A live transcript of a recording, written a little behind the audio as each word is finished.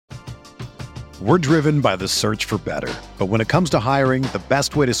We're driven by the search for better. But when it comes to hiring, the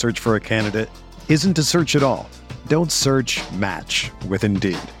best way to search for a candidate isn't to search at all. Don't search, match with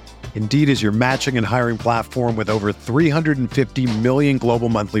Indeed. Indeed is your matching and hiring platform with over 350 million global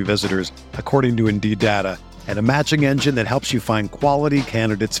monthly visitors, according to Indeed data, and a matching engine that helps you find quality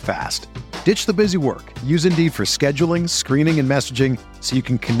candidates fast. Ditch the busy work. Use Indeed for scheduling, screening, and messaging so you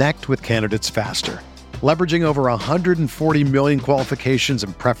can connect with candidates faster. Leveraging over 140 million qualifications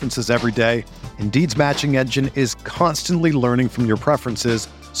and preferences every day, Indeed's matching engine is constantly learning from your preferences,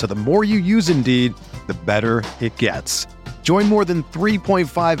 so the more you use Indeed, the better it gets. Join more than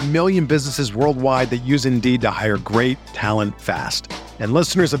 3.5 million businesses worldwide that use Indeed to hire great talent fast. And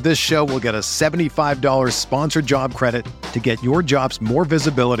listeners of this show will get a $75 sponsored job credit to get your jobs more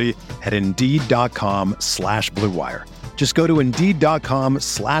visibility at Indeed.com/Blue Wire. Just go to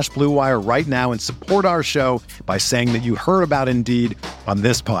Indeed.com/Blue Wire right now and support our show by saying that you heard about Indeed on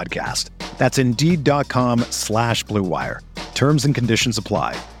this podcast. That's Indeed.com/Blue Wire. Terms and conditions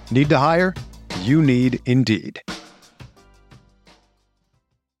apply. Need to hire? You need Indeed.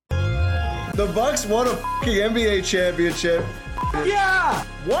 The Bucks won a fucking NBA championship. Yeah!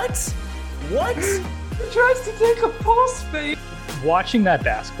 What? He tries to take a pulse fake. Watching that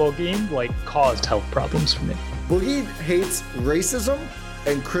basketball game, caused health problems for me. Boogie hates racism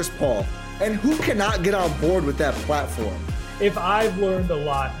and Chris Paul. And who cannot get on board with that platform? If I've learned a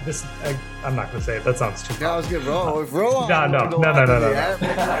lot, I'm not going to say it. That sounds too I was getting wrong. If Rowan No.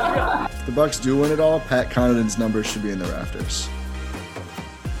 If the Bucks do win it all, Pat Connaughton's numbers should be in the rafters.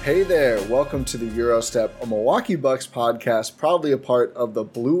 Hey there, welcome to the Eurostep, a Milwaukee Bucks podcast, proudly a part of the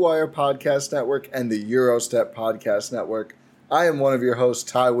Blue Wire Podcast Network and the Eurostep Podcast Network. I am one of your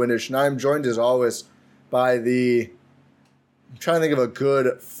hosts, Ty Windish, and I am joined as always by I'm trying to think of a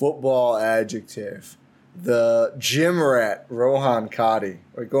good football adjective, the gym rat, Rohan Kadi.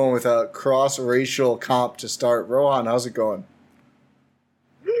 We're going with a cross-racial comp to start. Rohan, how's it going?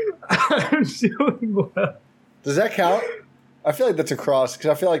 I'm doing well. Does that count? I feel like that's a cross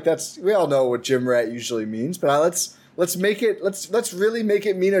because I feel like we all know what gym rat usually means, but let's really make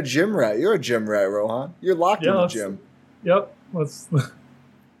it mean a gym rat. You're a gym rat, Rohan. You're locked in the gym. Yep.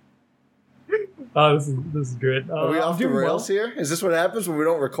 This is great. Are we off the rails here? Is this what happens when we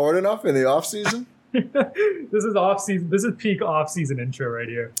don't record enough in the off season? This is off season. This is peak off season intro right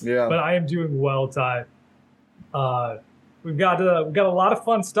here. Yeah. But I am doing well, Ty. We've got a lot of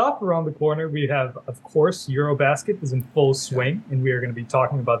fun stuff around the corner. We have, of course, EuroBasket is in full swing, and we are going to be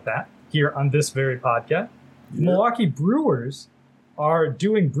talking about that here on this very podcast. Yeah. The Milwaukee Brewers are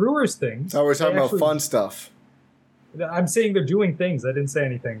doing Brewers things. Oh, we're talking about fun stuff. I'm saying they're doing things. I didn't say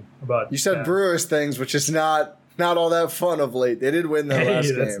anything about. You said Brewers things, which is not all that fun of late. They did win their last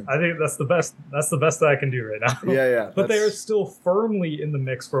game. I think that's the best. That's the best that I can do right now. Yeah. But they are still firmly in the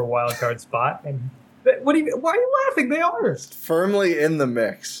mix for a wild card spot. And why are you laughing? They are firmly in the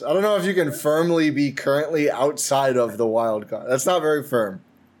mix. I don't know if you can firmly be currently outside of the wild card. That's not very firm.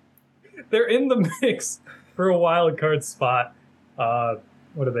 They're in the mix for a wild card spot.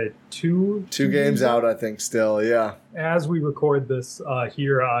 What are they? Two games out, I think. Still, yeah. As we record this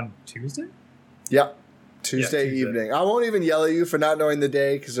here on Tuesday. Yep. Tuesday evening. I won't even yell at you for not knowing the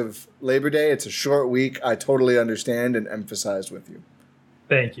day because of Labor Day. It's a short week. I totally understand and empathize with you.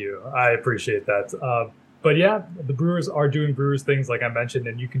 Thank you. I appreciate that. But yeah, the Brewers are doing Brewers things like I mentioned,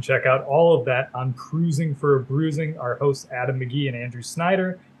 and you can check out all of that on Cruising for a Bruising. Our hosts Adam McGee and Andrew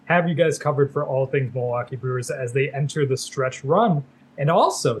Snyder have you guys covered for all things Milwaukee Brewers as they enter the stretch run. And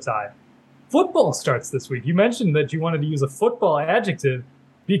also, Ty, football starts this week. You mentioned that you wanted to use a football adjective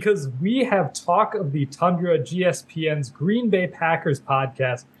because we have Talk of the Tundra, GSPN's Green Bay Packers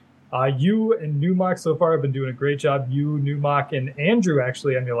podcast. You and Newmark so far have been doing a great job. You, Newmark, and Andrew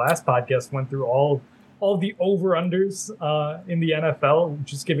actually on your last podcast went through all the over-unders in the NFL,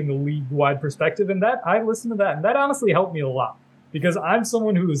 just giving the league-wide perspective. And that I listened to that, and that honestly helped me a lot because I'm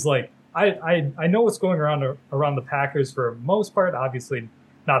someone who's like, I know what's going around the Packers for the most part, obviously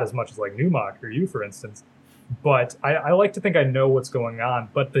not as much as like Newmark or you, for instance. But I like to think I know what's going on.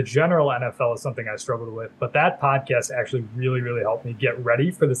 But the general NFL is something I struggled with. But that podcast actually really, really helped me get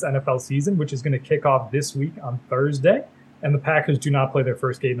ready for this NFL season, which is going to kick off this week on Thursday. And the Packers do not play their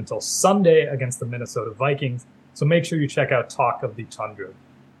first game until Sunday against the Minnesota Vikings. So make sure you check out Talk of the Tundra.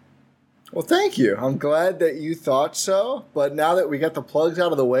 Well, thank you. I'm glad that you thought so. But now that we got the plugs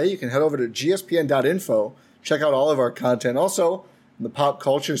out of the way, you can head over to gspn.info, check out all of our content. Also, on the pop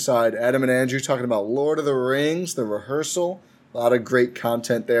culture side, Adam and Andrew talking about Lord of the Rings, The Rehearsal. A lot of great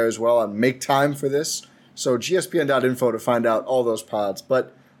content there as well on Make Time for This. So gspn.info to find out all those pods.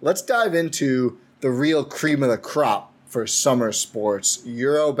 But let's dive into the real cream of the crop for summer sports.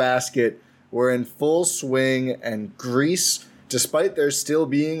 EuroBasket were in full swing, and Greece, despite there still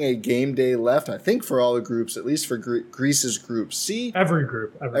being a game day left, I think for all the groups, at least for Greece's Group C. Every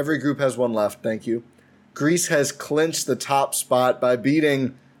group has one left, thank you. Greece has clinched the top spot by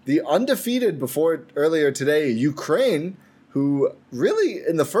beating the undefeated earlier today, Ukraine, who really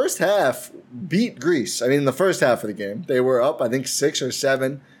in the first half beat Greece. I mean, in the first half of the game, they were up, I think, 6 or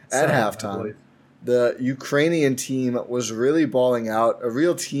 7 at halftime. The Ukrainian team was really balling out, a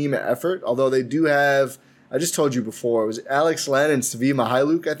real team effort, although they do have, I just told you before, it was Alex Len and Svi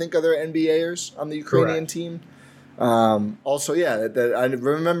Mihailuk, I think, are their NBAers on the Ukrainian team. Also, that I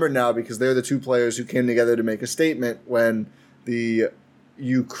remember now because they're the two players who came together to make a statement when the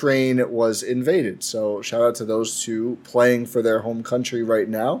Ukraine was invaded. So shout out to those two playing for their home country right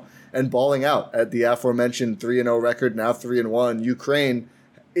now and balling out at the aforementioned 3-0 record, now 3-1. Ukraine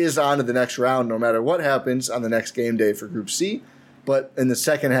is on to the next round no matter what happens on the next game day for Group C. But in the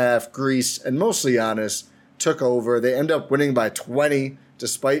second half, Greece and mostly Giannis took over. They end up winning by 20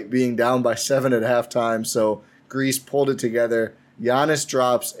 despite being down by 7 at halftime. So Greece pulled it together. Giannis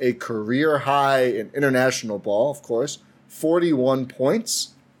drops a career high in international ball, of course, 41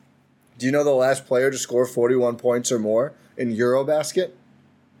 points. Do you know the last player to score 41 points or more in EuroBasket?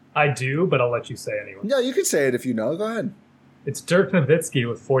 I do, but I'll let you say anyway. Yeah, you can say it if you know. Go ahead. It's Dirk Nowitzki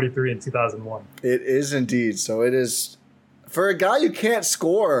with 43 in 2001. It is indeed. So it is, for a guy who can't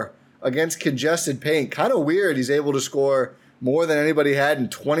score against congested paint, kind of weird he's able to score more than anybody had in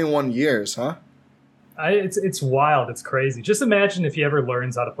 21 years, huh? It's wild. It's crazy. Just imagine if he ever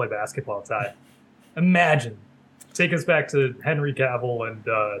learns how to play basketball, Ty. Imagine. Take us back to Henry Cavill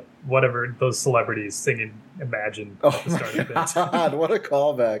and whatever those celebrities singing Imagine. Oh my God, what a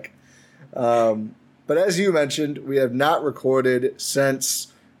callback. But as you mentioned, we have not recorded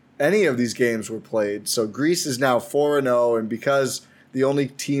since any of these games were played. So Greece is now 4-0, and because the only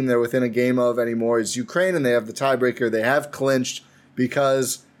team they're within a game of anymore is Ukraine, and they have the tiebreaker, they have clinched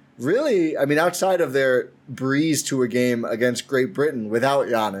because really, I mean, outside of their breeze to a game against Great Britain without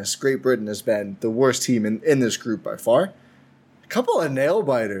Giannis, Great Britain has been the worst team in this group by far. A couple of nail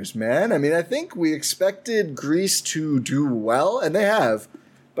biters, man. I mean, I think we expected Greece to do well, and they have,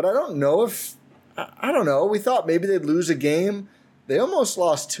 but I don't know. We thought maybe they'd lose a game. They almost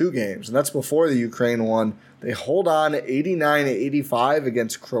lost 2 games, and that's before the Ukraine one. They hold on 89-85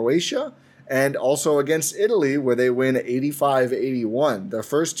 against Croatia and also against Italy, where they win 85-81. Their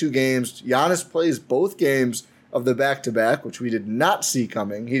first 2 games, Giannis plays both games of the back-to-back, which we did not see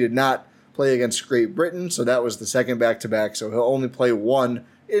coming. He did not play against Great Britain, so that was the second back-to-back, so he'll only play 1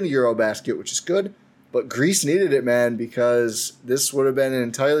 in EuroBasket, which is good. But Greece needed it, man, because this would have been an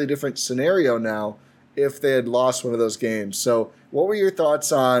entirely different scenario now if they had lost one of those games. So what were your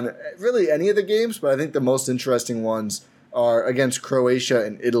thoughts on really any of the games? But I think the most interesting ones are against Croatia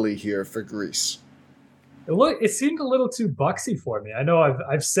and Italy here for Greece. It seemed a little too Bucksy for me. I know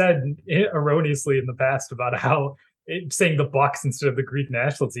I've said erroneously in the past about how saying the Bucks instead of the Greek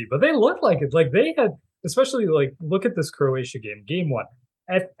national team, but they looked like it. Like they had, especially like look at this Croatia game 1.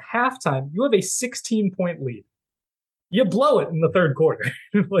 At halftime, you have a 16-point lead. You blow it in the third quarter.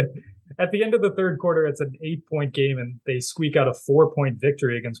 Like at the end of the third quarter, it's an 8-point game, and they squeak out a 4-point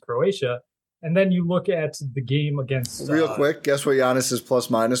victory against Croatia. And then you look at the game against. Real quick, guess what Giannis's plus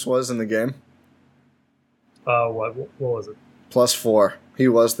minus was in the game? What was it? +4. He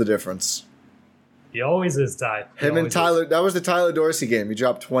was the difference. He always is, Ty. Him and Tyler. That was the Tyler Dorsey game. He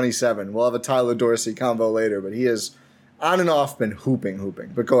dropped 27. We'll have a Tyler Dorsey combo later, but he has on and off been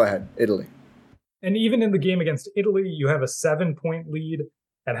hooping. But go ahead, Italy. And even in the game against Italy, you have a 7-point lead.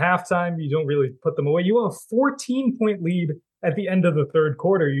 At halftime, you don't really put them away. You have a 14-point lead at the end of the third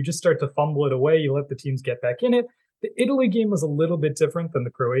quarter. You just start to fumble it away. You let the teams get back in it. The Italy game was a little bit different than the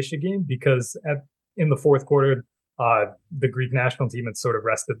Croatia game because in the fourth quarter, the Greek national team had sort of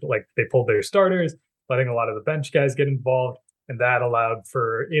rested, like they pulled their starters, letting a lot of the bench guys get involved. And that allowed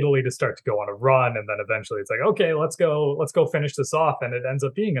for Italy to start to go on a run. And then eventually it's like, okay, let's go finish this off. And it ends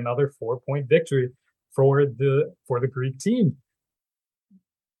up being another 4-point victory for the Greek team.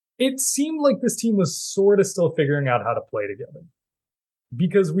 It seemed like this team was sort of still figuring out how to play together.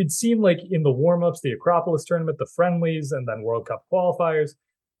 Because we'd seen like in the warm-ups, the Acropolis tournament, the friendlies, and then World Cup qualifiers,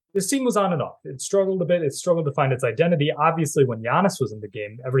 this team was on and off. It struggled a bit. It struggled to find its identity. Obviously, when Giannis was in the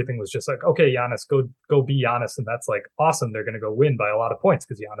game, everything was just like, okay, Giannis, go be Giannis. And that's like awesome. They're going to go win by a lot of points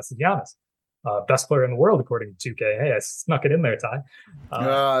because Giannis is Giannis. Best player in the world, according to 2K. Hey, I snuck it in there, Ty.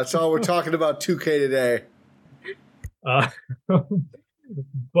 That's all we're talking about 2K today.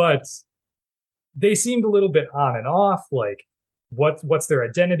 But they seemed a little bit on and off. Like what's their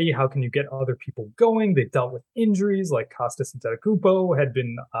identity? How can you get other people going? They dealt with injuries like Kostas Antetokounmpo had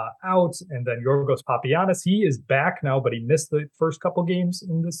been out, and then Yorgos Papagiannis, he is back now, but he missed the first couple games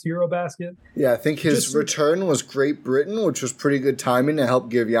in this EuroBasket. Yeah, I think his return was Great Britain, which was pretty good timing to help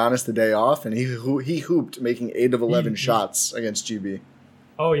give Giannis the day off, and he hooped, making 8 of 11 shots against GB.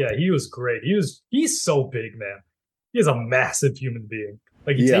 Oh yeah, he was great. He's so big, man. He is a massive human being.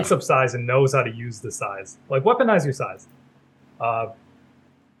 Like he takes up size and knows how to use the size. Like weaponize your size.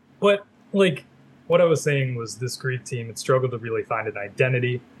 But like what I was saying was this Greek team had struggled to really find an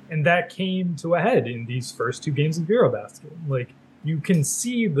identity, and that came to a head in these first 2 games of EuroBasket. Like you can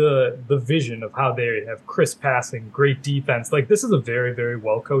see the vision of how they have crisp passing, great defense. Like this is a very, very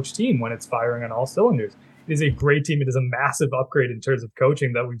well coached team when it's firing on all cylinders. It is a great team. It is a massive upgrade in terms of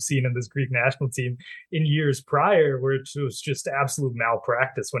coaching that we've seen in this Greek national team in years prior, where it was just absolute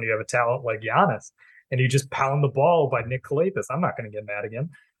malpractice when you have a talent like Giannis. And you just pound the ball by Nick Kalathis. I'm not going to get mad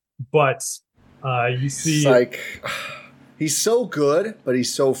again. But you see... It's like, he's so good, but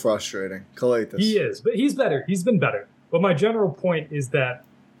he's so frustrating. Kalathis. He is, but he's better. He's been better. But my general point is that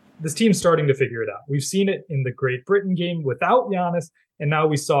this team's starting to figure it out. We've seen it in the Great Britain game without Giannis, and now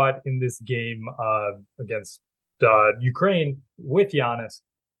we saw it in this game against Ukraine with Giannis.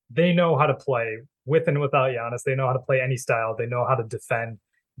 They know how to play with and without Giannis. They know how to play any style. They know how to defend.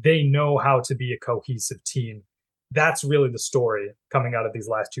 They know how to be a cohesive team. That's really the story coming out of these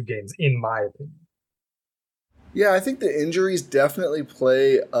last 2 games, in my opinion. Yeah, I think the injuries definitely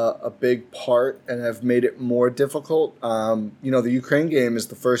play a big part and have made it more difficult. The Ukraine game is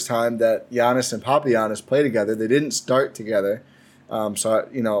the first time that Giannis and Papagiannis play together. They didn't start together. I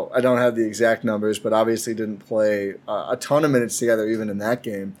don't have the exact numbers, but obviously didn't play a ton of minutes together even in that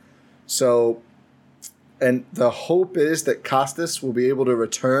game. So... And the hope is that Kostas will be able to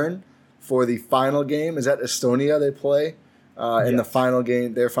return for the final game. Is that Estonia they play in the final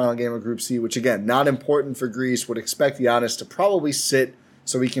game, their final game of Group C, which, again, not important for Greece. Would expect Giannis to probably sit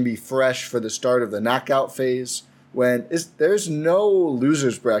so he can be fresh for the start of the knockout phase. There's no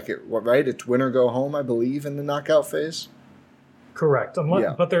loser's bracket, right? It's win or go home, I believe, in the knockout phase. Correct.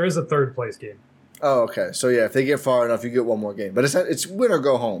 But there is a third place game. Oh, okay. So yeah, if they get far enough, you get one more game. But it's win or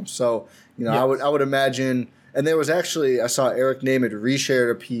go home. So yes. I would imagine. And there was actually, I saw Eric Namath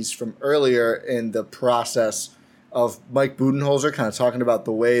reshared a piece from earlier in the process of Mike Budenholzer kind of talking about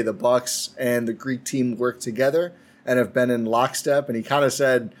the way the Bucks and the Greek team work together and have been in lockstep. And he kind of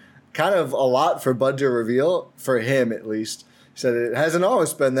said, kind of a lot for Bud to reveal, for him at least. He said it hasn't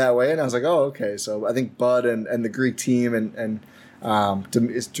always been that way. And I was like, oh, okay. So I think Bud and the Greek team and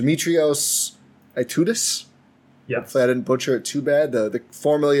is Dimitrios Aitoudis. Yes. Hopefully I didn't butcher it too bad. The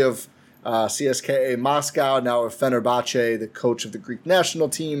formerly of CSKA Moscow, now of Fenerbahce, the coach of the Greek national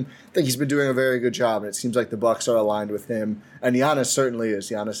team. I think he's been doing a very good job, and it seems like the Bucks are aligned with him. And Giannis certainly is.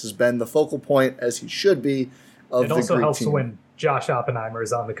 Giannis has been the focal point, as he should be, of the Greek team. It also helps when Josh Oppenheimer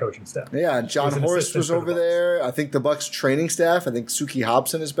is on the coaching staff. Yeah, and John Horst was over there. I think the Bucks training staff, I think Suki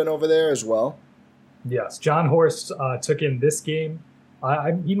Hobson has been over there as well. Yes, John Horst took in this game.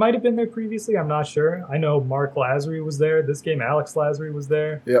 He might have been there previously. I'm not sure. I know Mark Lazary was there. This game, Alex Lazary was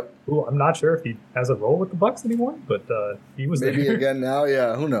there. Yep. Ooh, I'm not sure if he has a role with the Bucks anymore, but he was Maybe there. Maybe again now.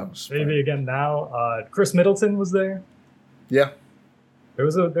 Yeah, who knows? Maybe again now. Chris Middleton was there. Yeah. There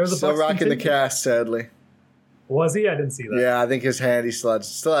was a still Bucks rocking the cast, sadly. Was he? I didn't see that. Yeah, I think his hand, he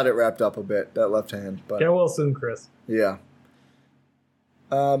still had it wrapped up a bit, that left hand. But get well soon, Chris. Yeah.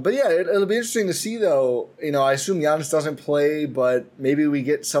 But yeah, it'll be interesting to see, though. I assume Giannis doesn't play, but maybe we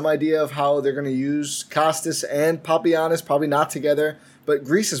get some idea of how they're going to use Kostas and Papagiannis, probably not together. But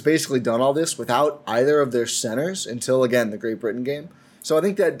Greece has basically done all this without either of their centers until, again, the Great Britain game. So I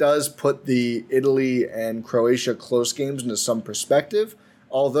think that does put the Italy and Croatia close games into some perspective,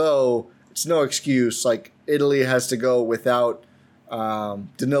 although it's no excuse. Like, Italy has to go without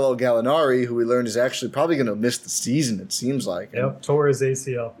Danilo Gallinari, who we learned is actually probably going to miss the season, it seems like. Yep, tore his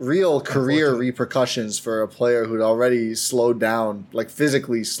ACL. Real career repercussions for a player who'd already slowed down, like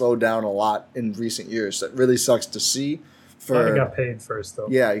physically slowed down a lot in recent years. That really sucks to see. He got paid first, though.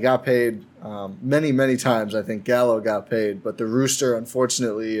 Yeah, he got paid many, many times. I think Gallo got paid, but the Rooster,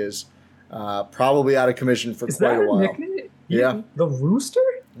 unfortunately, is probably out of commission for quite a while. Is that a nickname? Yeah. The Rooster?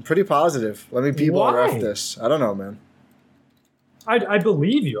 I'm pretty positive. Let me people ref this. I don't know, man. I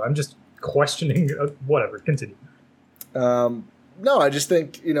believe you. I'm just questioning. Whatever. Continue. No, I just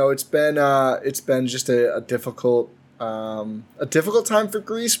think it's been just a difficult time for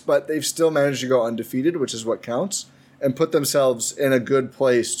Greece, but they've still managed to go undefeated, which is what counts, and put themselves in a good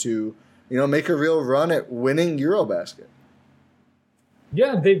place to make a real run at winning EuroBasket.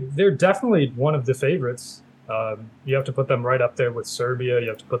 Yeah, they're definitely one of the favorites. You have to put them right up there with Serbia. You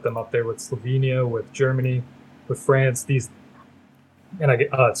have to put them up there with Slovenia, with Germany, with France.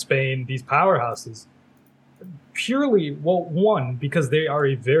 Spain. These powerhouses. Purely, one, because they are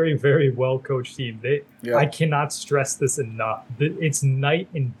a very, very well coached team. I cannot stress this enough. It's night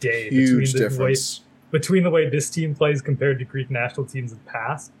and day between the way this team plays compared to Greek national teams in the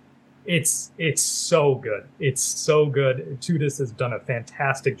past. It's so good. It's so good. Tudis has done a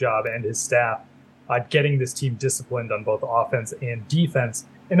fantastic job, and his staff, getting this team disciplined on both offense and defense.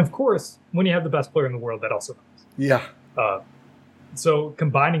 And of course, when you have the best player in the world, that also helps. Yeah. So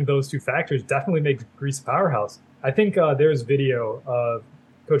combining those two factors definitely makes Greece a powerhouse. I think there's video of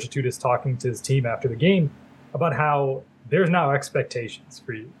Coach Tudis talking to his team after the game about how there's now expectations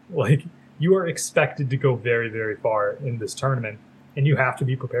for you. Like, you are expected to go very, very far in this tournament, and you have to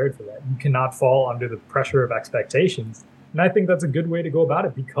be prepared for that. You cannot fall under the pressure of expectations. And I think that's a good way to go about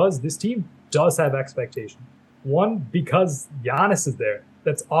it, because this team does have expectations. One, because Giannis is there.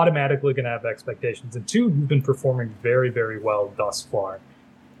 That's automatically going to have expectations. And two, you've been performing very, very well thus far.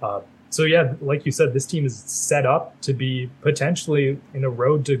 So yeah, like you said, this team is set up to be potentially in a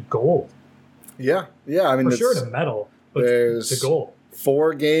road to gold. Yeah. I mean, for sure to medal, but to gold.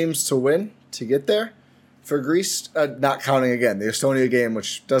 4 games to win to get there for Greece, not counting, again, the Estonia game,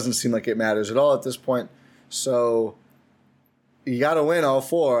 which doesn't seem like it matters at all at this point. So you got to win all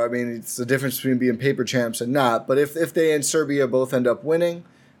 4. I mean, it's the difference between being paper champs and not. But if they and Serbia both end up winning,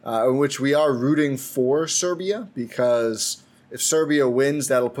 in which we are rooting for Serbia, because if Serbia wins,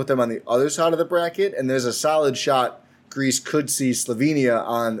 that'll put them on the other side of the bracket, and there's a solid shot Greece could see Slovenia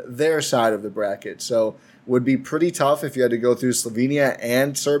on their side of the bracket. So would be pretty tough if you had to go through Slovenia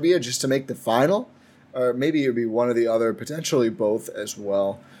and Serbia just to make the final, or maybe it would be one or the other, potentially both as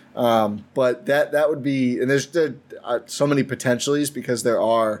well. But that would be, and there's so many potentialities because there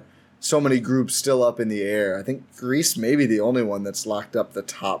are so many groups still up in the air. I think Greece may be the only one that's locked up the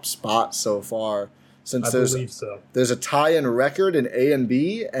top spot so far, since there's a tie in record in A and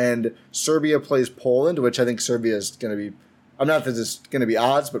B, and Serbia plays Poland, which I think Serbia is going to be, I'm not that it's going to be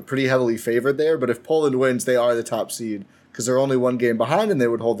odds, but pretty heavily favored there. But if Poland wins, they are the top seed because they're only 1 game behind, and they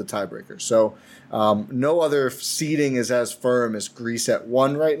would hold the tiebreaker. So no other seeding is as firm as Greece at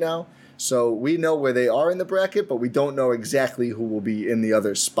 1 right now. So we know where they are in the bracket, but we don't know exactly who will be in the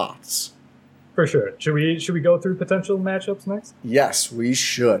other spots. For sure. Should we go through potential matchups next? Yes, we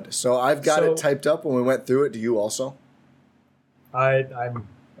should. So I've got it typed up when we went through it. Do you also? I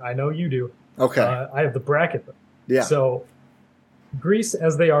know you do. Okay. I have the bracket though. Yeah. So Greece,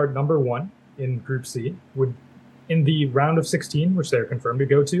 as they are number 1 in Group C, would, in the round of 16, which they're confirmed to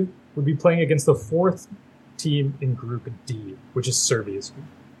go to, would be playing against the 4th team in Group D, which is Serbia's group.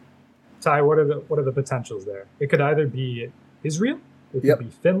 Ty, what are the potentials there? It could either be Israel, it could be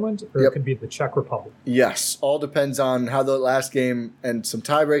Finland, or it could be the Czech Republic. Yes, all depends on how the last game and some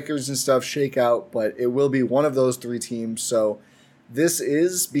tiebreakers and stuff shake out, but it will be one of those 3 teams. So this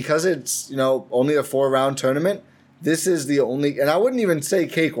is, because it's only a 4-round tournament, this is the only, and I wouldn't even say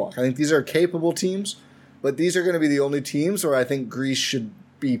cakewalk. I think these are capable teams, but these are going to be the only teams where I think Greece should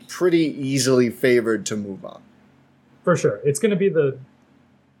be pretty easily favored to move on. For sure. It's going to be the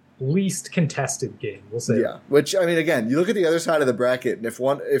least contested game, we'll say. Yeah, which, I mean, again, you look at the other side of the bracket, and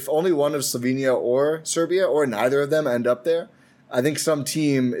if only one of Slovenia or Serbia or neither of them end up there, I think some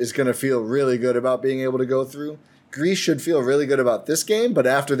team is going to feel really good about being able to go through. Greece should feel really good about this game, but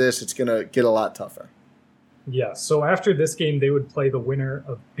after this, it's going to get a lot tougher. Yeah, so after this game, they would play the winner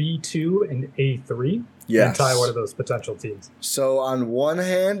of B2 and A3. Yes. And Ty, what are those potential teams? So on one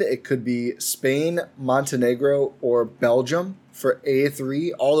hand, it could be Spain, Montenegro, or Belgium for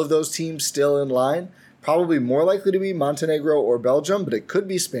A3. All of those teams still in line. Probably more likely to be Montenegro or Belgium, but it could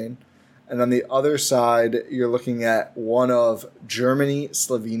be Spain. And on the other side, you're looking at one of Germany,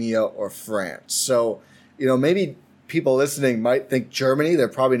 Slovenia, or France. So, maybe people listening might think Germany, they're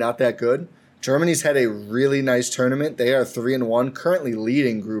probably not that good. Germany's had a really nice tournament. They are 3-1, currently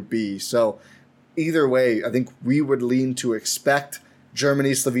leading Group B. So either way, I think we would lean to expect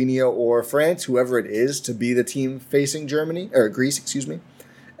Germany, Slovenia, or France, whoever it is, to be the team facing Greece, excuse me.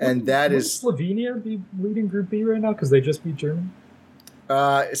 And that is Slovenia be leading Group B right now because they just beat Germany?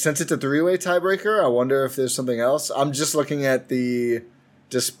 Since it's a 3-way tiebreaker, I wonder if there's something else. I'm just looking at the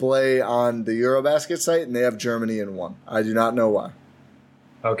display on the EuroBasket site, and they have Germany in 1. I do not know why.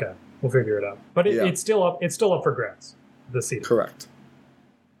 Okay. We'll figure it out. But it's still up. It's still up for grabs this season. Correct.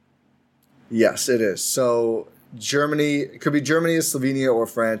 Yes, it is. So Germany, it could be Germany, Slovenia, or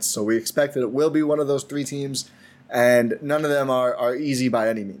France. So we expect that it will be one of those 3 teams, and none of them are easy by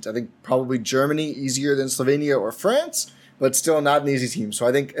any means. I think probably Germany easier than Slovenia or France, but still not an easy team. So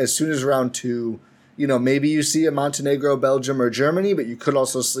I think as soon as round 2, maybe you see a Montenegro, Belgium, or Germany, but you could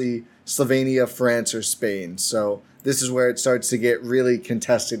also see Slovenia, France, or Spain. So this is where it starts to get really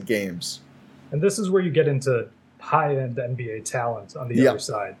contested games. And this is where you get into high-end NBA talent on the other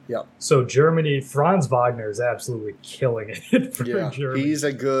side. Yeah. So Germany, Franz Wagner is absolutely killing it for Germany. He's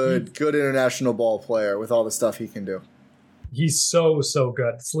a good international ball player with all the stuff he can do. He's so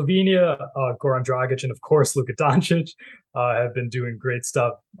good. Slovenia, Goran Dragic, and of course Luka Doncic have been doing great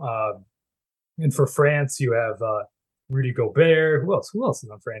stuff. And for France, you have Rudy Gobert. Who else is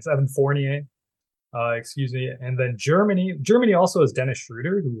on France? Evan Fournier. And then Germany. Germany also has Dennis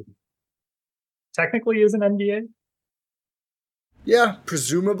Schroeder, who technically is an NBA. Yeah,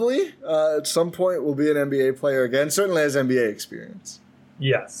 presumably. At some point will be an NBA player again. Certainly has NBA experience.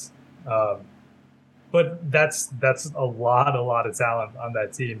 Yes. But that's a lot of talent on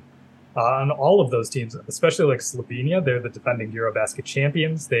that team. On all of those teams, especially like Slovenia, they're the defending EuroBasket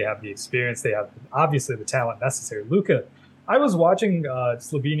champions. They have the experience. They have obviously the talent necessary. Luka, I was watching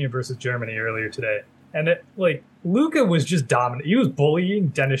Slovenia versus Germany earlier today, and Luka was just dominant. He was bullying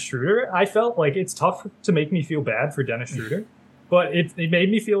Dennis Schroeder. I felt like it's tough to make me feel bad for Dennis Schroeder, but it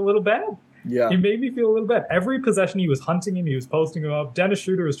made me feel a little bad. Yeah. It made me feel a little bad. Every possession he was hunting him, he was posting him up. Dennis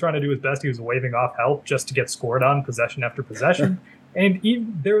Schroeder was trying to do his best. He was waving off help just to get scored on possession after possession. And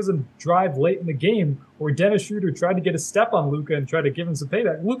there was a drive late in the game where Dennis Schroeder tried to get a step on Luka and tried to give him some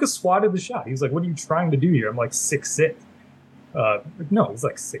payback. Luka swatted the shot. He was like, "What are you trying to do here?" I'm like 6'6". No, he's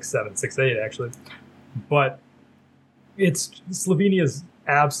like 6'7", 6'8", actually. But Slovenia's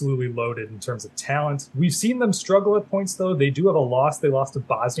absolutely loaded in terms of talent. We've seen them struggle at points, though. They do have a loss. They lost to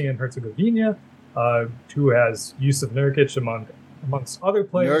Bosnia and Herzegovina, who has Jusuf Nurkic amongst other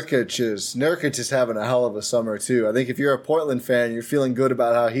players. Nurkic is having a hell of a summer too. I think if you're a Portland fan, you're feeling good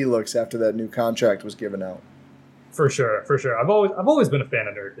about how he looks after that new contract was given out. For sure. I've always been a fan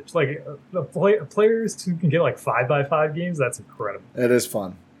of Nurkic. Like players who can get like 5x5 games, that's incredible. It is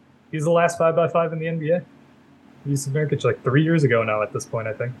fun. He's the last 5x5 in the NBA. He's Nurkic like 3 years ago now. At this point,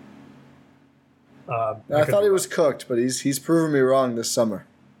 I think. I thought he was cooked, but he's proven me wrong this summer.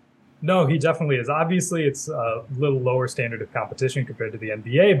 No, he definitely is. Obviously, it's a little lower standard of competition compared to the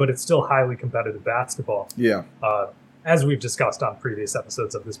NBA, but it's still highly competitive basketball. Yeah. As we've discussed on previous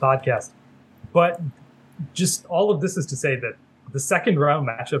episodes of this podcast. But just all of this is to say that the second round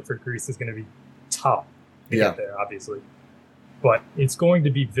matchup for Greece is going to be tough to get there, obviously. But it's going to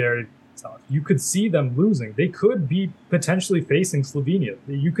be very tough. You could see them losing. They could be potentially facing Slovenia.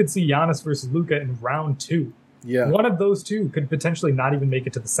 You could see Giannis versus Luka in round 2. Yeah. One of those two could potentially not even make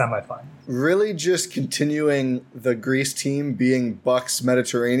it to the semifinals. Really just continuing the Greece team being Bucks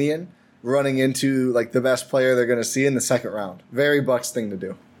Mediterranean, running into like the best player they're going to see in the second round. Very Bucks thing to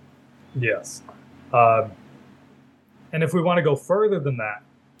do. Yes. And if we want to go further than that,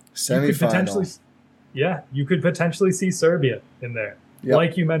 you could potentially see Serbia in there. Yep.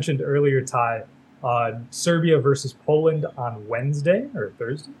 Like you mentioned earlier, Ty, Serbia versus Poland on Wednesday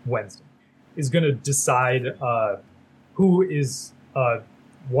is going to decide who is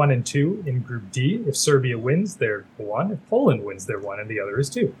 1 and 2 in Group D. If Serbia wins, they're 1. If Poland wins, they're 1, and the other is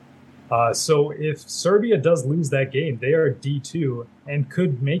 2. So if Serbia does lose that game, they are D2 and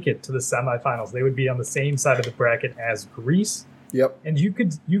could make it to the semifinals. They would be on the same side of the bracket as Greece. Yep. And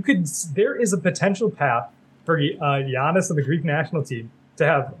there is a potential path for Giannis and the Greek national team to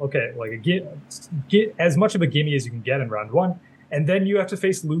have, get as much of a gimme as you can get in round 1. And then you have to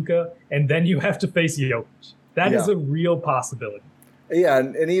face Luka, and then you have to face Jokic. That is a real possibility. Yeah,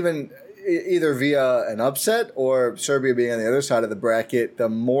 and even either via an upset or Serbia being on the other side of the bracket, the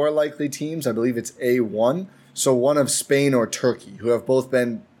more likely teams, I believe it's A1, so one of Spain or Turkey, who have both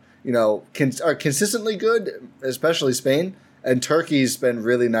been, are consistently good, especially Spain, and Turkey's been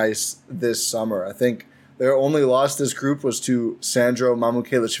really nice this summer. I think their only loss this group was to Sandro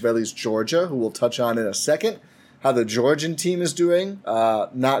Mamukelashvili's Georgia, who we'll touch on in a second. How the Georgian team is doing.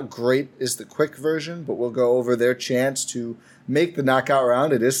 Not great is the quick version, but we'll go over their chance to make the knockout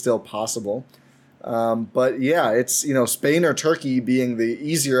round. It is still possible. But yeah, it's, Spain or Turkey being the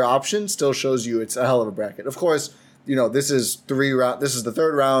easier option still shows you it's a hell of a bracket. Of course, this is the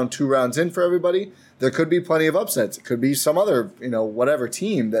third round, 2 rounds in for everybody. There could be plenty of upsets. It could be some other, whatever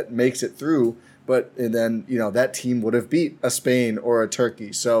team that makes it through. But then, that team would have beat a Spain or a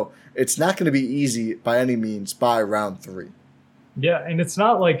Turkey. So it's not going to be easy by any means by round 3. Yeah, and it's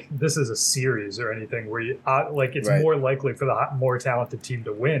not like this is a series or anything where it's more likely for the more talented team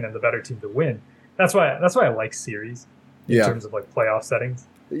to win and the better team to win. That's why I like series in terms of like playoff settings.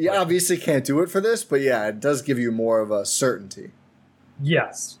 Yeah, obviously can't do it for this, but yeah, it does give you more of a certainty.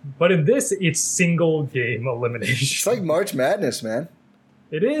 Yes, but in this, it's single game elimination. It's like March Madness, man.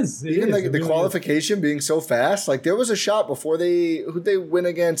 It is. Even like the qualification being so fast. Like there was a shot before who'd they win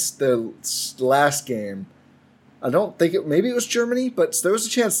against the last game? I don't think maybe it was Germany, but there was a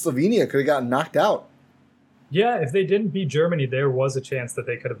chance Slovenia could have gotten knocked out. Yeah, if they didn't beat Germany, there was a chance that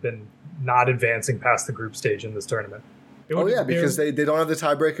they could have been not advancing past the group stage in this tournament. Because they don't have the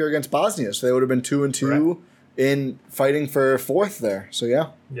tiebreaker against Bosnia, so they would have been 2-2 in fighting for fourth there. So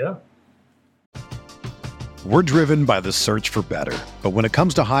yeah. We're driven by the search for better. But when it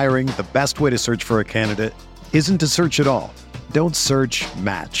comes to hiring, the best way to search for a candidate isn't to search at all. Don't search,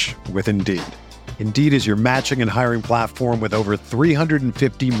 match with Indeed. Indeed is your matching and hiring platform with over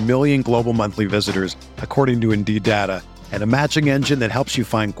 350 million global monthly visitors, according to Indeed data, and a matching engine that helps you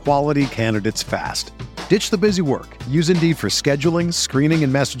find quality candidates fast. Ditch the busy work. Use Indeed for scheduling, screening,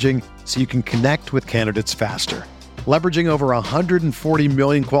 and messaging so you can connect with candidates faster. Leveraging over 140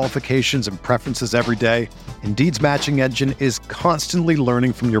 million qualifications and preferences every day, Indeed's matching engine is constantly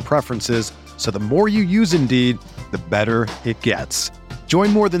learning from your preferences, so the more you use Indeed, the better it gets.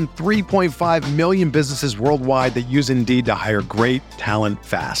 Join more than 3.5 million businesses worldwide that use Indeed to hire great talent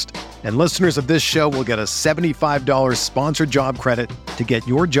fast. And listeners of this show will get a $75 sponsored job credit to get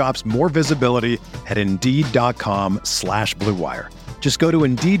your jobs more visibility at Indeed.com/Blue Wire. Just go to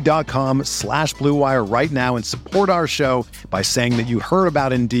Indeed.com/Blue Wire right now and support our show by saying that you heard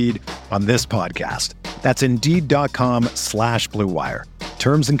about Indeed on this podcast. That's Indeed.com/Blue Wire.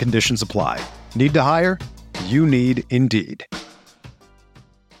 Terms and conditions apply. Need to hire? You need Indeed.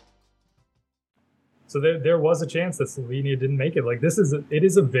 So there was a chance that Slovenia didn't make it. Like it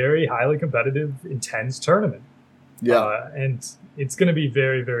is a very highly competitive, intense tournament. Yeah, and it's going to be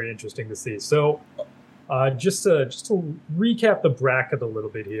very, very interesting to see. So just to recap the bracket a little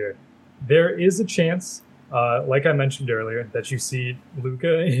bit here, there is a chance, like I mentioned earlier, that you see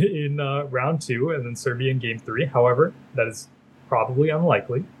Luka in round 2 and then Serbia in game 3. However, that is probably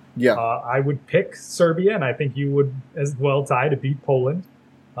unlikely. Yeah, I would pick Serbia, and I think you would as well tie to beat Poland.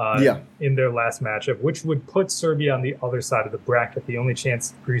 In their last matchup, which would put Serbia on the other side of the bracket. The only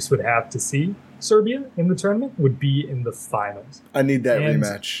chance Greece would have to see Serbia in the tournament would be in the finals. I need that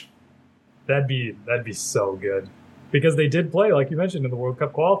rematch. That'd be so good. Because they did play, like you mentioned, in the World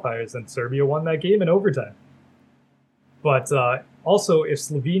Cup qualifiers, and Serbia won that game in overtime. But also, if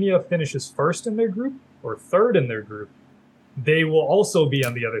Slovenia finishes first in their group or third in their group, they will also be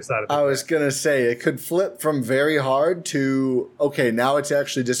on the other side of the bracket. I was going to say, it could flip from very hard to, okay, now it's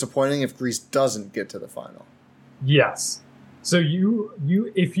actually disappointing if Greece doesn't get to the final. Yes. So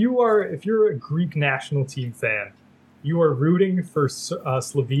if you're a Greek national team fan, you are rooting for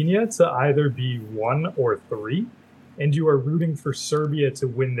Slovenia to either be 1 or 3, and you are rooting for Serbia to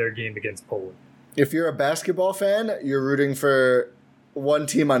win their game against Poland. If you're a basketball fan, you're rooting for one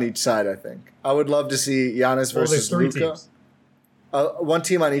team on each side, I think. I would love to see Giannis versus Luka. Teams. One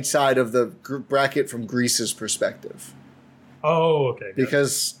team on each side of the bracket from Greece's perspective. Oh, okay. Good.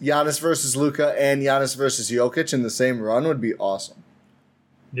 Because Giannis versus Luka and Giannis versus Jokic in the same run would be awesome.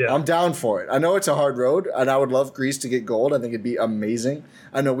 Yeah, I'm down for it. I know it's a hard road, and I would love Greece to get gold. I think it'd be amazing.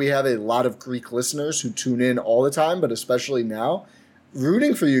 I know we have a lot of Greek listeners who tune in all the time, but especially now.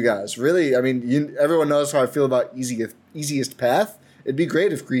 Rooting for you guys. Really, I mean, everyone knows how I feel about easiest path. It'd be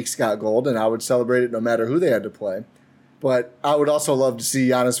great if Greeks got gold, and I would celebrate it no matter who they had to play. But I would also love to see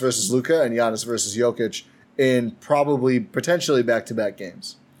Giannis versus Luka and Giannis versus Jokic in potentially back-to-back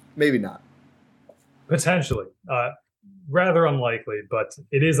games. Maybe not. Potentially. Rather unlikely, but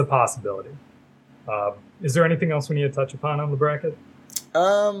it is a possibility. Is there anything else we need to touch upon on the bracket?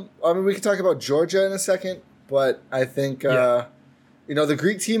 We could talk about Georgia in a second, but I think, the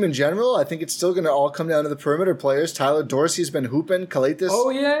Greek team in general, I think it's still going to all come down to the perimeter players. Tyler Dorsey's been hooping.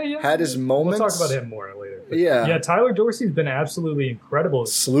 Kalaitis had his moments. We'll talk about him more later. But yeah, Tyler Dorsey's been absolutely incredible.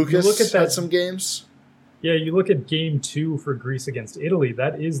 Slukas had some games. Yeah, you look at game 2 for Greece against Italy.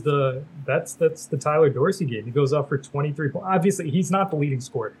 That's the Tyler Dorsey game. He goes off for 23 points. Obviously, he's not the leading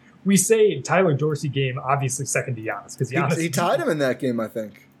scorer. We say Tyler Dorsey game, obviously second to Giannis, because Giannis he tied him in that game, I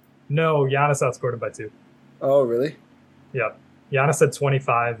think. No, Giannis outscored him by 2. Oh, really? Yeah, Giannis had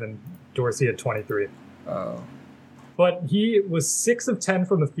 25 and Dorsey had 23. Oh. But he was 6 of 10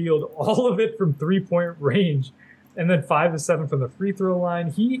 from the field, all of it from 3-point range, and then 5 of 7 from the free throw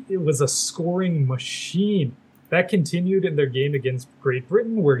line. It was a scoring machine. That continued in their game against Great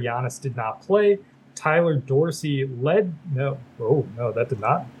Britain, where Giannis did not play. Tyler Dorsey led. No, that did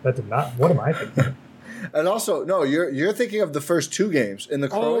not. What am I thinking? And also, no, you're thinking of the first 2 games. In the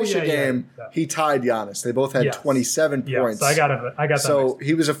Croatia game, he tied Giannis. They both had 27 points. I got that. So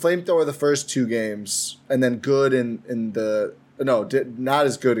he was a flamethrower the first 2 games, and then good not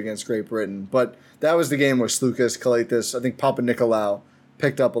as good against Great Britain. But that was the game where Slukas, Kalaitis, I think Papanikolaou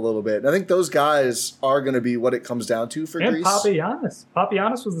picked up a little bit. And I think those guys are going to be what it comes down to for Greece. And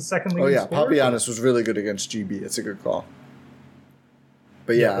Papagiannis was the second leading scorer. Papagiannis was really good against GB. It's a good call.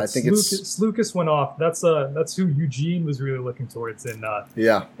 But I think Slukas went off. That's who Eugene was really looking towards in our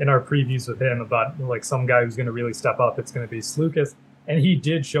previews with him about like some guy who's going to really step up. It's going to be Slukas, and he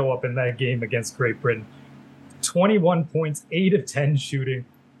did show up in that game against Great Britain. 21 points, 8 of 10 shooting.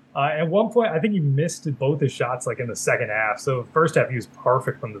 At one point, I think he missed both his shots like in the second half. So first half, he was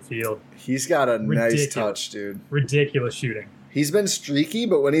perfect from the field. He's got a nice touch, dude. Ridiculous shooting. He's been streaky,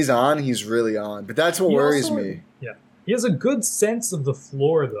 but when he's on, he's really on. But that's what worries me. Yeah. He has a good sense of the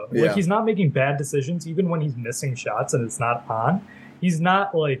floor, though. Yeah. Like, he's not making bad decisions, even when he's missing shots and it's not on. He's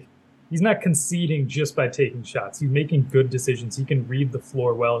not conceding just by taking shots. He's making good decisions. He can read the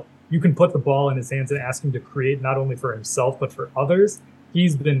floor well. You can put the ball in his hands and ask him to create not only for himself, but for others.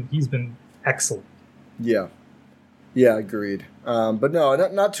 He's been excellent. Yeah, agreed. But no,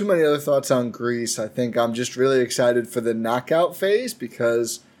 not too many other thoughts on Greece. I think I'm just really excited for the knockout phase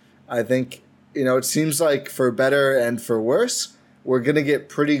because I think, it seems like for better and for worse, we're going to get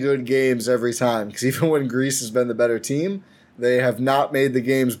pretty good games every time. Because even when Greece has been the better team, they have not made the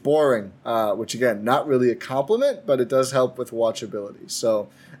games boring, which, again, not really a compliment, but it does help with watchability. So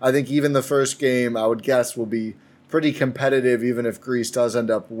I think even the first game, I would guess, will be pretty competitive, even if Greece does end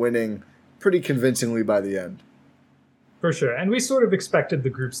up winning pretty convincingly by the end. For sure. And we sort of expected the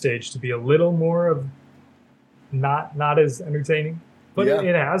group stage to be a little more of not as entertaining, but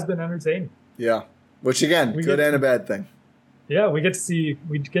it has been entertaining. Yeah. Which, again, good and a bad thing. Yeah, we get to see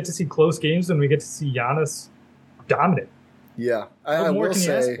close games and we get to see Giannis dominate. Yeah. I will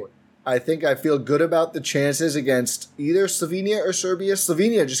say, I think I feel good about the chances against either Slovenia or Serbia.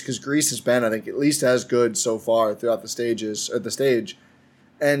 Slovenia, just because Greece has been, I think, at least as good so far throughout the stage.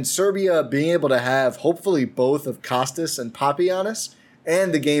 And Serbia being able to have, hopefully, both of Kostas and Papagiannis,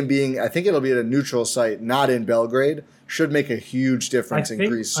 and the game being, I think it'll be at a neutral site, not in Belgrade, should make a huge difference in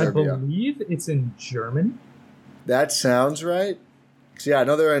Greece-Serbia. I believe it's in Germany. That sounds right. So I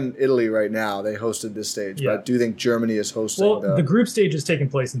know they're in Italy right now. They hosted this stage, but I do think Germany is hosting. Well, the group stage is taking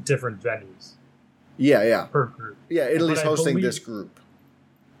place in different venues. Yeah. Per group. Yeah, Italy's hosting this group.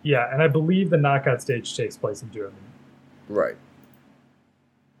 Yeah, and I believe the knockout stage takes place in Germany. Right.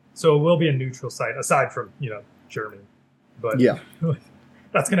 So it will be a neutral site, aside from, Germany. But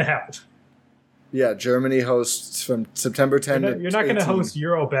that's going to happen. Yeah, Germany hosts from September 10 to 18. You're not going to host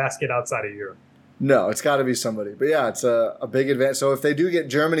EuroBasket outside of Europe. No, it's got to be somebody. But it's a big advance. So if they do get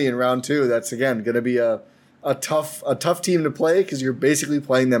Germany in round 2, that's, again, going to be a tough team to play because you're basically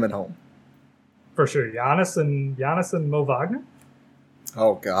playing them at home. For sure. Giannis and Mo Wagner?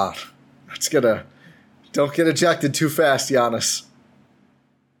 Oh, God. Don't get ejected too fast, Giannis.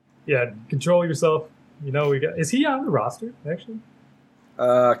 Yeah, control yourself. Is he on the roster, actually?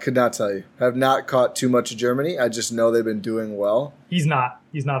 Could not tell you. Have not caught too much of Germany. I just know they've been doing well. He's not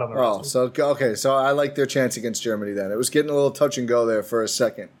on the roster. So I like their chance against Germany then. It was getting a little touch and go there for a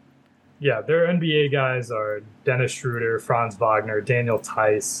second. Yeah, their NBA guys are Dennis Schroeder, Franz Wagner, Daniel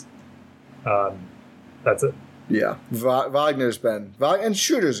Tice. That's it. Yeah, Wagner's been... and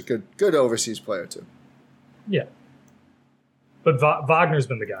Schroeder's a good overseas player too. Yeah. But Wagner's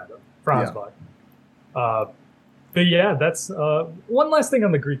been the guy, though. Franz Wagner. But yeah, that's one last thing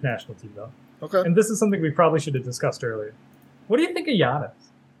on the Greek national team, though. Okay. And this is something we probably should have discussed earlier. What do you think of Giannis?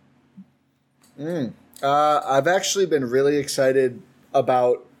 I've actually been really excited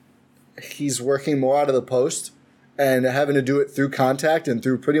about he's working more out of the post and having to do it through contact and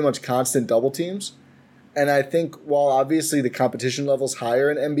through pretty much constant double teams. And I think while obviously the competition level's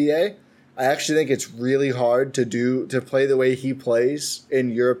higher in NBA, I actually think it's really hard to play the way he plays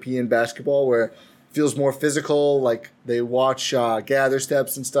in European basketball, where it feels more physical, like they watch gather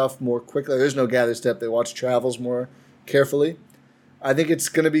steps and stuff more quickly. There's no gather step. They watch travels more carefully. I think it's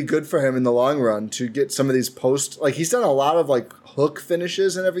going to be good for him in the long run to get some of these he's done a lot of hook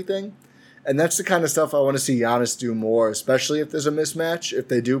finishes and everything. And that's the kind of stuff I want to see Giannis do more, especially if there's a mismatch, if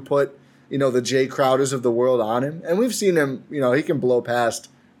they do put, the Jay Crowders of the world on him. And we've seen him, he can blow past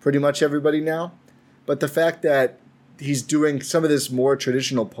pretty much everybody now. But the fact that he's doing some of this more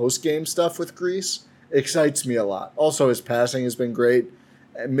traditional post-game stuff with Greece excites me a lot. Also, his passing has been great,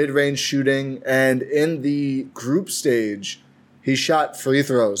 mid-range shooting, and in the group stage, he shot free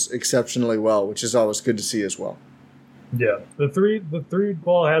throws exceptionally well, which is always good to see as well. Yeah, the three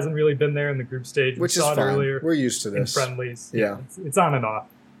ball hasn't really been there in the group stage. Which is fine. Earlier. We're used to this. In friendlies. Yeah. It's on and off.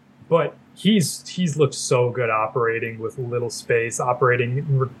 But he's looked so good operating with little space,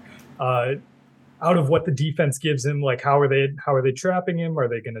 operating out of what the defense gives him. Like, how are they trapping him? Are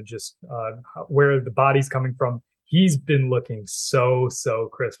they going to just where the body's coming from? he's been looking so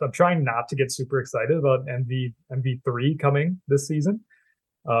crisp. I'm trying not to get super excited about MV3 coming this season,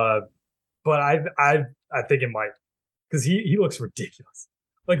 but I think it might, because he looks ridiculous.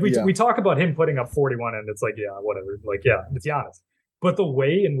 Like we talk about him putting up 41, and it's like, yeah, whatever. Like, yeah, it's Giannis. But the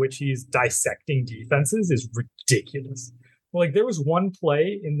way in which he's dissecting defenses is ridiculous. Like, there was one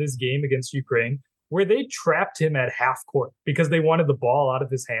play in this game against Ukraine where they trapped him at half court because they wanted the ball out of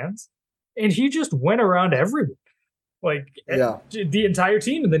his hands, and he just went around everyone, like the entire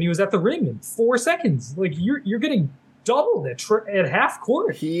team, and then he was at the rim in 4 seconds. Like, you're getting doubled at half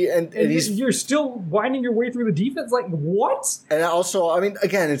court. You're still winding your way through the defense. Like, what? And also, I mean,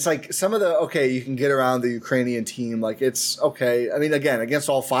 again, it's like some of the, you can get around the Ukrainian team. Like, it's okay. I mean, again, against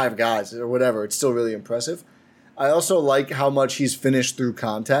all 5 guys or whatever, it's still really impressive. I also like how much he's finished through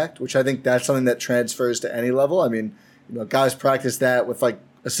contact, which I think that's something that transfers to any level. I mean, guys practice that with like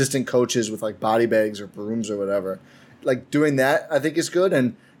assistant coaches with like body bags or brooms or whatever. Like, doing that, I think, is good.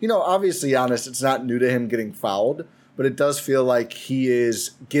 And, obviously, Giannis, it's not new to him getting fouled, but it does feel like he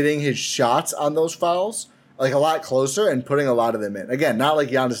is getting his shots on those fouls like a lot closer and putting a lot of them in. Again, not like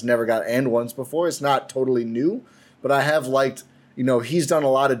Giannis never got and ones before. It's not totally new, but I have liked, he's done a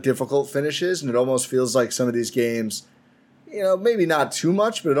lot of difficult finishes, and it almost feels like some of these games, maybe not too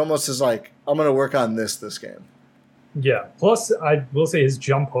much, but it almost is like, I'm going to work on this game. Yeah. Plus, I will say his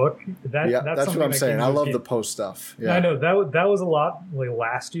jump hook. That's what I'm saying. I love the post stuff. Yeah, I know that was a lot. Like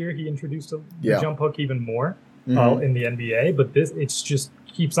last year, he introduced the jump hook even more. In the NBA, but it's just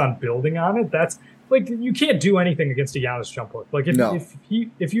keeps on building on it. That's like, you can't do anything against a Giannis jump hook. Like,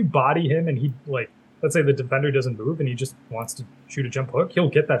 if you body him and he, like, let's say the defender doesn't move and he just wants to shoot a jump hook, he'll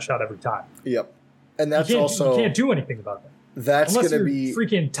get that shot every time. Yep. And that's you also, can't do anything about that. That's going to be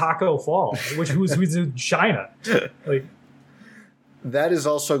freaking Taco Fall, who's in China. Like, that is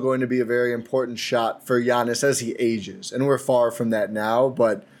also going to be a very important shot for Giannis as he ages, and we're far from that now,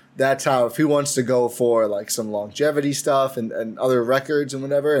 but that's how, if he wants to go for like some longevity stuff and other records and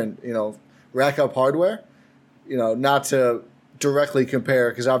whatever, and rack up hardware, not to directly compare,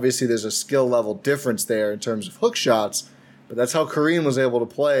 because obviously there's a skill level difference there in terms of hook shots, but that's how Kareem was able to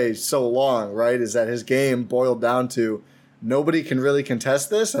play so long, right? Is that his game boiled down to, nobody can really contest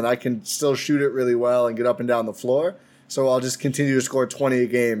this, and I can still shoot it really well and get up and down the floor, so I'll just continue to score 20 a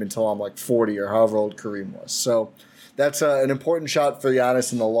game until I'm like 40 or however old Kareem was. So that's an important shot for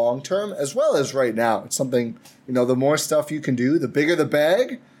Giannis in the long term, as well as right now. It's something, the more stuff you can do, the bigger the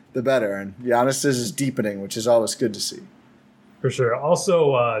bag, the better. And Giannis is deepening, which is always good to see. For sure.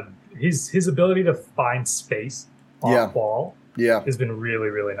 Also, his ability to find space off ball has been really,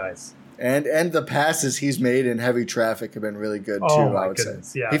 really nice. And the passes he's made in heavy traffic have been really good too, I would say.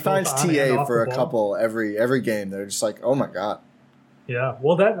 Yeah, he finds TA for a couple every game. They're just like, oh my God. Yeah,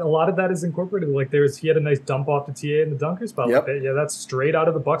 well, a lot of that is incorporated. Like, he had a nice dump off to TA in the dunker spot. Yep. Like that. Yeah, that's straight out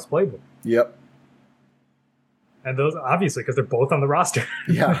of the Bucks playbook. Yep. And those, obviously, because they're both on the roster.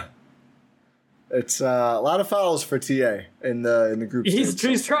 Yeah. It's a lot of fouls for TA in the group stage.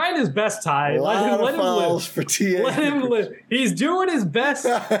 He's trying his best, Ty. A lot of fouls for TA. Let him live. He's doing his best.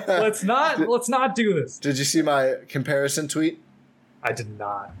 Let's not do this. Did you see my comparison tweet? I did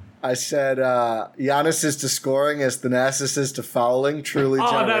not. I said Giannis is to scoring as Thanasis is to fouling. Truly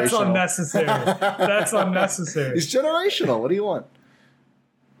generational. Oh, that's unnecessary. That's unnecessary. He's generational. What do you want?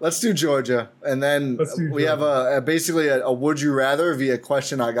 Let's do Georgia, and then we have basically a would you rather via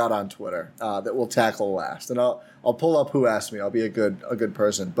question I got on Twitter that we'll tackle last, and I'll pull up who asked me. I'll be a good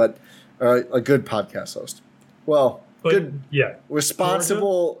person, but a good podcast host. Well, good,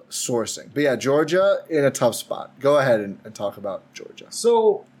 responsible sourcing. But yeah, Georgia in a tough spot. Go ahead and talk about Georgia.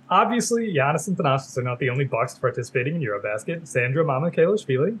 So obviously, Giannis and Thanasis are not the only Bucks participating in EuroBasket. Sandro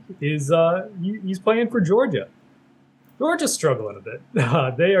Mamukelashvili is he's playing for Georgia. Georgia's struggling a bit.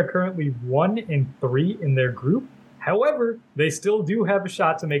 They are currently 1-3 in their group. However, they still do have a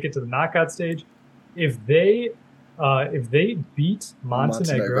shot to make it to the knockout stage. If they beat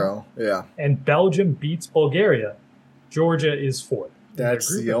Montenegro and Belgium beats Bulgaria, Georgia is fourth.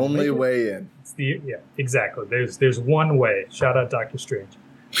 That's the only way in. Exactly. There's one way. Shout out Dr. Strange.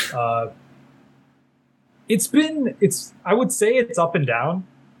 I would say it's up and down.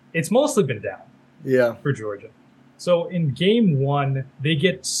 It's mostly been down. For Georgia. So in game 1, they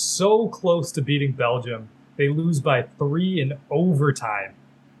get so close to beating Belgium, they lose by 3 in overtime,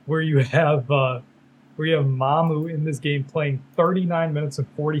 where you have Mamu in this game playing 39 minutes and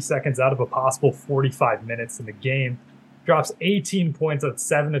 40 seconds out of a possible 45 minutes in the game, drops 18 points at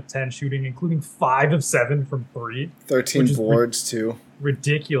 7 of 10 shooting, including 5 of 7 from 3. 13 boards too.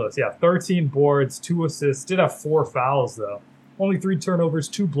 Ridiculous. Yeah, 13 boards, 2 assists, did have 4 fouls though. Only 3 turnovers,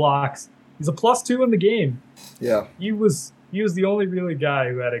 2 blocks. He's a +2 in the game. Yeah. He was the only really guy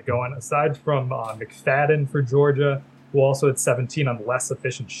who had it going, aside from McFadden for Georgia, who also had 17 on less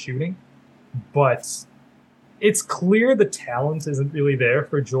efficient shooting. But it's clear the talent isn't really there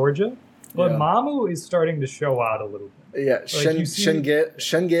for Georgia. But Mamu is starting to show out a little bit. Yeah,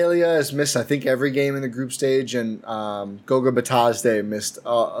 Shengelia has missed, I think, every game in the group stage, and Goga Batazde missed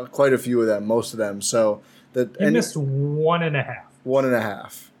quite a few of them, most of them. So he missed 1.5.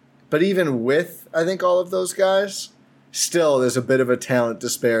 1.5. But even with, I think, all of those guys, still there's a bit of a talent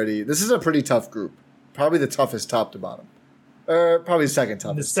disparity. This is a pretty tough group. Probably the toughest top to bottom. Probably second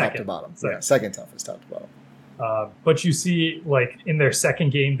toughest top to bottom. Second toughest top to bottom. But you see, like, in their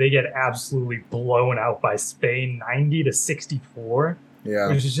second game, they get absolutely blown out by Spain, 90-64. Yeah.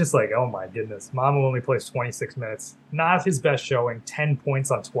 Which is just like, oh my goodness. Mamu only plays 26 minutes. Not his best showing. 10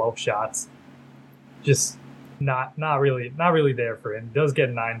 points on 12 shots. Just not really there for him. He does get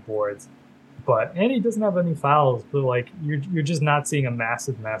 9 boards. And he doesn't have any fouls. But like, you're just not seeing a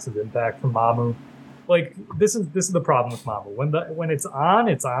massive impact from Mamu. Like, this is the problem with Mamu. When it's on,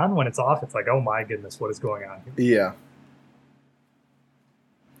 it's on. When it's off, it's like, oh my goodness, what is going on here?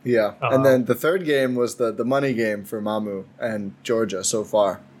 Yeah. And then the third game was the money game for Mamu and Georgia so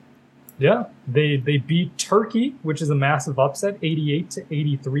far. Yeah. They beat Turkey, which is a massive upset,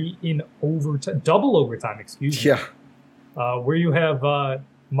 88-83 in overtime, double overtime, excuse me. Yeah. Where you have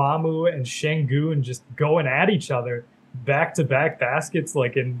Mamu and Şengün just going at each other. Back-to-back baskets,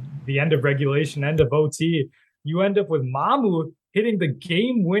 like in the end of regulation, end of OT. You end up with Mamu hitting the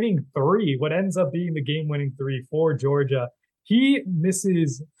game-winning 3, what ends up being the game-winning 3 for Georgia. He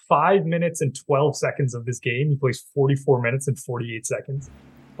misses 5 minutes and 12 seconds of this game. He plays 44 minutes and 48 seconds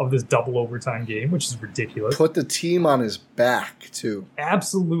of this double overtime game, which is ridiculous. Put the team on his back, too.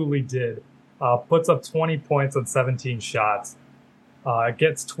 Absolutely did. Puts up 20 points on 17 shots.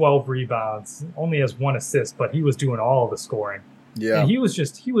 Gets 12 rebounds, only has 1 assist, but he was doing all the scoring. Yeah. And he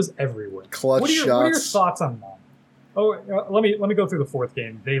was everywhere. Clutch shots. What are your thoughts on that? Let me go through the fourth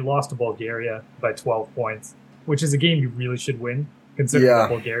game. They lost to Bulgaria by 12 points, which is a game you really should win, considering that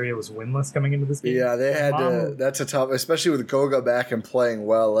Bulgaria was winless coming into this game. Yeah, they had to. That's a tough, especially with Goga back and playing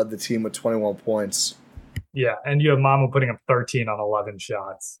well, led the team with 21 points. Yeah, and you have Mamu putting up 13 on 11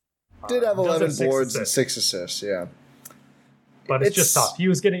 shots. Did have 11 boards and 6 assists, yeah. But it's just tough. He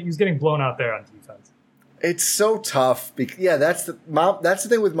was getting blown out there on defense. It's so tough. That's the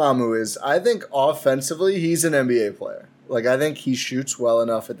thing with Mamu is I think offensively he's an NBA player. Like, I think he shoots well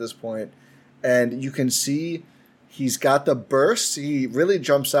enough at this point, and you can see he's got the burst. He really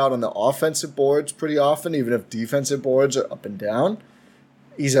jumps out on the offensive boards pretty often, even if defensive boards are up and down.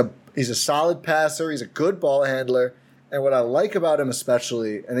 He's a solid passer. He's a good ball handler, and what I like about him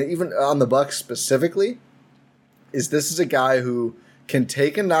especially, and even on the Bucks specifically, is this is a guy who can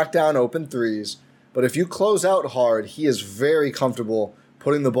take and knock down open threes, but if you close out hard, he is very comfortable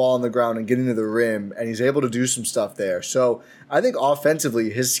putting the ball on the ground and getting to the rim, and he's able to do some stuff there. So I think offensively,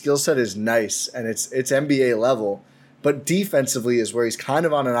 his skill set is nice, and it's NBA level, but defensively is where he's kind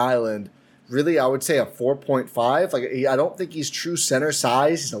of on an island. Really, I would say a 4.5. Like, I don't think he's true center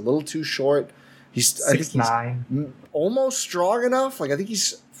size. He's a little too short. He's 6'9", almost strong enough. Like, I think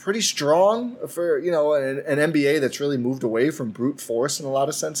he's pretty strong for, an NBA that's really moved away from brute force in a lot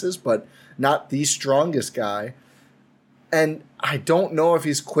of senses, but not the strongest guy. And I don't know if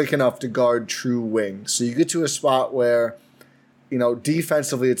he's quick enough to guard true wing. So you get to a spot where,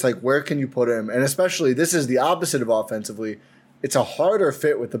 defensively, it's like, where can you put him? And especially, this is the opposite of offensively. It's a harder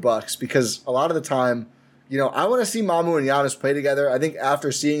fit with the Bucks because a lot of the time, I want to see Mamu and Giannis play together. I think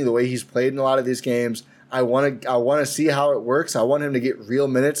after seeing the way he's played in a lot of these games, I want to see how it works. I want him to get real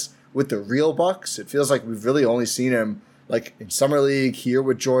minutes with the real Bucks. It feels like we've really only seen him like in Summer League, here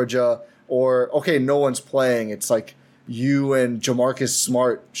with Georgia, or, okay, no one's playing. It's like you and Javonte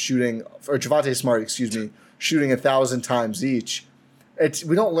Smart shooting 1,000 times each.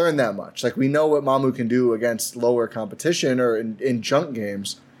 We don't learn that much. Like, we know what Mamu can do against lower competition or in junk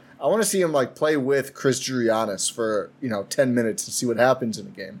games. I want to see him play with Chris Giannis for 10 minutes and see what happens in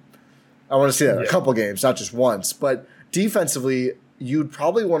a game. I want to see that in a couple games, not just once. But defensively, you'd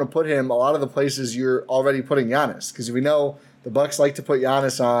probably want to put him a lot of the places you're already putting Giannis, because we know the Bucks like to put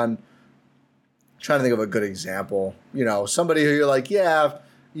Giannis on. I'm trying to think of a good example. Somebody who you're like, yeah,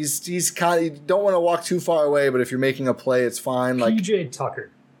 he's kind of, you don't want to walk too far away, but if you're making a play, it's fine. Like PJ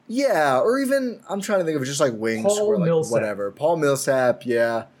Tucker. Yeah, or even I'm trying to think of just like wings Paul or Millsap. Whatever. Paul Millsap,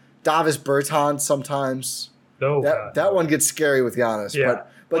 yeah. Davis Bertans sometimes. No, that one gets scary with Giannis. Yeah.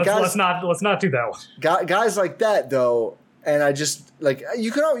 But let's not do that one. Guys like that though, and I just like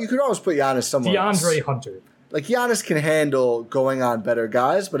you could always put Giannis somewhere. DeAndre else. Hunter. Like, Giannis can handle going on better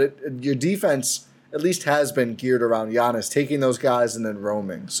guys, but your defense at least has been geared around Giannis, taking those guys and then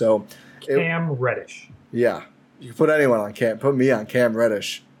roaming. So Cam Reddish. Yeah. You can put anyone on Cam. Put me on Cam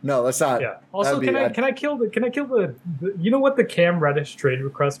Reddish. No, let's not. Yeah. Also, can I kill the you know what the Cam Reddish trade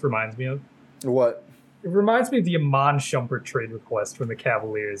request reminds me of? What? It reminds me of the Iman Shumpert trade request from the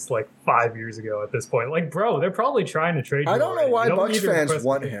Cavaliers like 5 years ago at this point. Like, bro, they're probably trying to trade you. I don't know why Bucks fans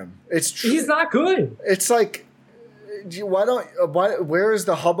want him. It's true. He's not good. It's like, where is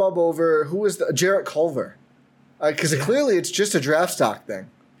the hubbub over, who is the, Jarrett Culver? Because clearly it's just a draft stock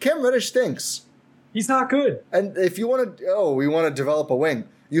thing. Cam Reddish stinks. He's not good. And if you want to, we want to develop a wing.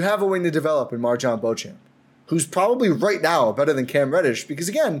 You have a wing to develop in Marjon Beauchamp, who's probably right now better than Cam Reddish because,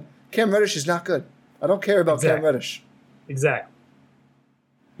 again, Cam Reddish is not good. I don't care about Cam Reddish. Exactly.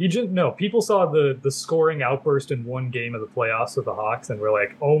 People saw the scoring outburst in one game of the playoffs with the Hawks and were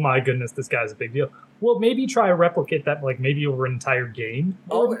like, oh my goodness, this guy's a big deal. Well, maybe try to replicate that, like maybe over an entire game.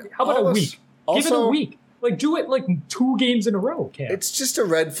 Or how about a week? Give it a week. Like, do it like 2 games in a row, Cam. It's just a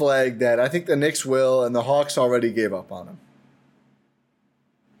red flag that I think the Knicks will, and the Hawks already gave up on him.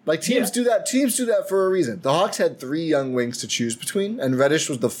 Like, teams do that. Teams do that for a reason. The Hawks had 3 young wings to choose between, and Reddish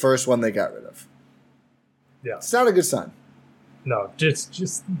was the first one they got rid of. Yeah. It's not a good sign. No,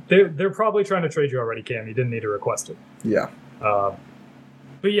 just they're probably trying to trade you already, Cam. You didn't need to request it. Yeah.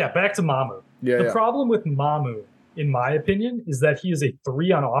 But yeah, back to Mamu. The problem with Mamu, in my opinion, is that he is a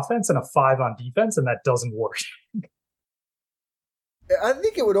 3 on offense and a 5 on defense, and that doesn't work. I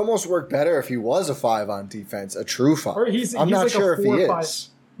think it would almost work better if he was a 5 on defense, a true 5. I'm not like sure if he is.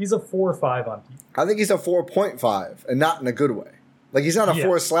 He's a 4 or 5 on defense. I think he's a 4.5, and not in a good way. Like, he's not a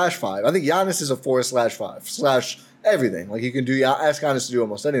 4/5. I think Giannis is a 4/5 / everything. Like, you can ask Giannis to do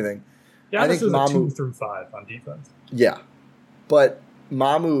almost anything. Giannis I think is Mamu, a 2 through 5 on defense. Yeah. But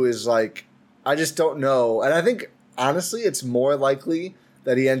Mamu is like, I just don't know. And I think, honestly, it's more likely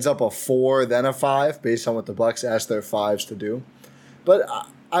that he ends up a 4 than a 5 based on what the Bucks asked their 5s to do. But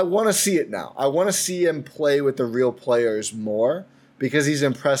I want to see it now. I want to see him play with the real players more because he's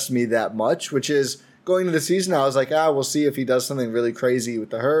impressed me that much, which is going into the season, I was like, we'll see if he does something really crazy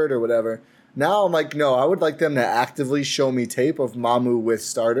with the herd or whatever. Now I'm like, no, I would like them to actively show me tape of Mamu with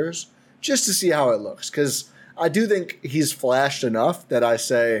starters just to see how it looks. Because I do think he's flashed enough that I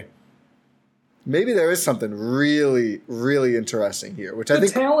say, maybe there is something really, really interesting here. Which I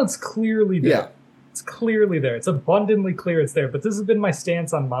think the talent's clearly there. Yeah. It's clearly there. It's abundantly clear it's there. But this has been my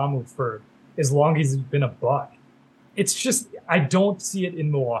stance on Mamu for as long as he's been a Buck. It's just, I don't see it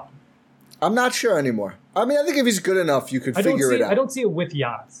in Milwaukee. I'm not sure anymore. I mean, I think if he's good enough, you could figure it out. I don't see it with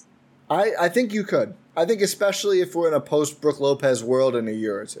Giannis. I think you could. I think especially if we're in a post-Brook Lopez world in a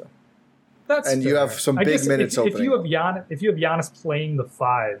year or two. That's and fair. You have some big minutes opening. If you have Giannis playing the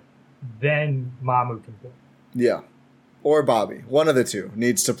 5, then Mamu can play. Yeah. Or Bobby. One of the two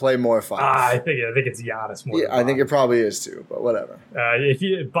needs to play more 5. I think it's Giannis more. Yeah, I think it probably is too, but whatever.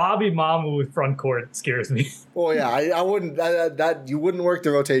 Bobby Mamu with front court scares me. Well, yeah, I wouldn't that you wouldn't work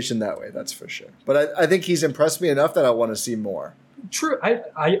the rotation that way. That's for sure. But I think he's impressed me enough that I want to see more. True. I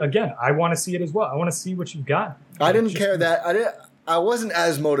want to see it as well. I want to see what you've got. I didn't care that I wasn't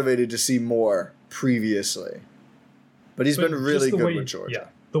as motivated to see more previously, but he's been really good with Georgia. Yeah,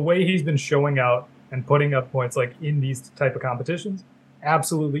 the way he's been showing out and putting up points like in these type of competitions,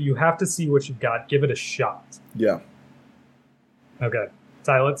 absolutely, you have to see what you've got. Give it a shot. Yeah. Okay,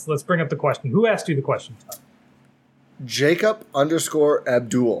 Ty. Let's bring up the question. Who asked you the question, Ty?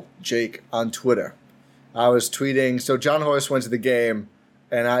 Jacob_Abdul, Jake on Twitter. I was tweeting. So John Horst went to the game,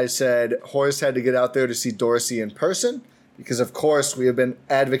 and I said Horst had to get out there to see Dorsey in person because, of course, we have been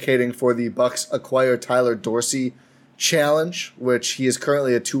advocating for the Bucks acquire Tyler Dorsey challenge, which he is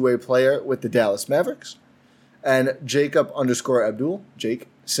currently a 2-way player with the Dallas Mavericks. And Jacob_Abdul, Jake,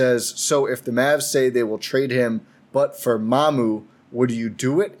 says, so if the Mavs say they will trade him but for Mamu, would you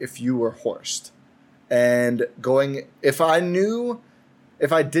do it if you were Horst? And if I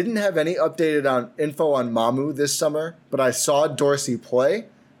didn't have any updated info on Mamu this summer, but I saw Dorsey play,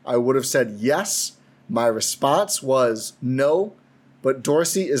 I would have said yes. My response was no. But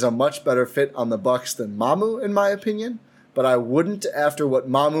Dorsey is a much better fit on the Bucks than Mamu, in my opinion. But I wouldn't after what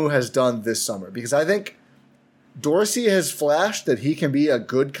Mamu has done this summer. Because I think Dorsey has flashed that he can be a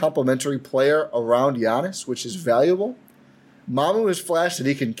good complementary player around Giannis, which is valuable. Mamu has flashed that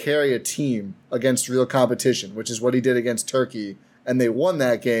he can carry a team against real competition, which is what he did against Turkey. And they won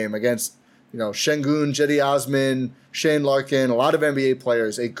that game against Şengün, Cedi Osman, Shane Larkin, a lot of NBA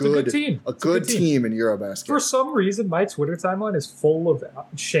players. A good team in EuroBasket. For some reason, my Twitter timeline is full of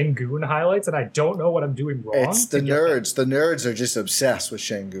Şengün highlights, and I don't know what I'm doing wrong. It's the nerds. The nerds are just obsessed with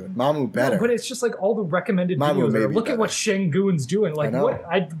Şengün. Mamu better. No, but it's just like all the recommended videos are, look at what Şengün's doing. Like,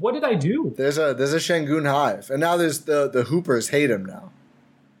 what did I do? There's a Şengün hive. And now there's the Hoopers hate him now.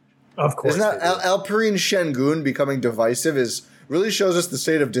 Of course. Isn't that Alperen Şengün becoming divisive really shows us the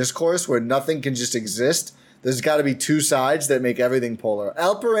state of discourse where nothing can just exist. There's got to be two sides that make everything polar.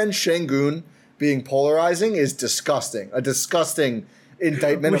 Alperen Şengün being polarizing is disgusting. A disgusting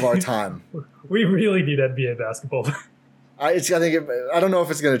indictment of our time. We really need NBA basketball. I don't know if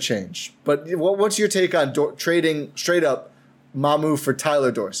it's going to change. But what's your take on trading straight up Mamu for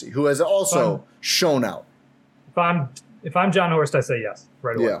Tyler Dorsey, who has also shown out? If I'm John Horst, I say yes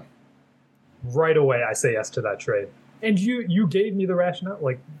right away. Yeah. Right away, I say yes to that trade. And you gave me the rationale.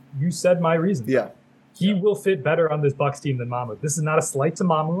 Like, you said my reason. Yeah. He will fit better on this Bucks team than Mamu. This is not a slight to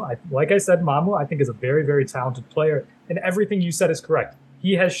Mamu. Like I said, Mamu, I think, is a very, very talented player. And everything you said is correct.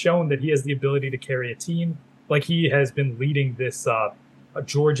 He has shown that he has the ability to carry a team. Like, he has been leading this a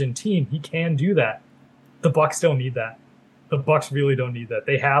Georgian team. He can do that. The Bucks don't need that. The Bucks really don't need that.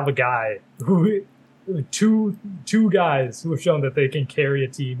 They have a guy two guys who have shown that they can carry a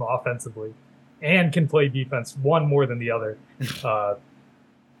team offensively and can play defense, one more than the other.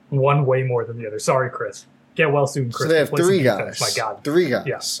 One way more than the other. Sorry, Chris. Get well soon, Chris. So they have three guys. My God. Three guys.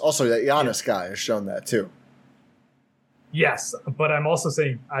 Yes. Also, that Giannis guy has shown that too. Yes, but I'm also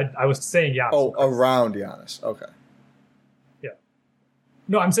saying, I was saying Giannis. Oh, around Giannis. Okay. Yeah.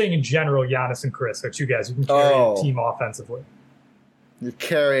 No, I'm saying in general, Giannis and Chris are two guys who can carry a team offensively. You're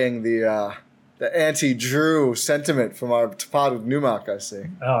carrying the anti-Drew sentiment from our pod with Numak, I see.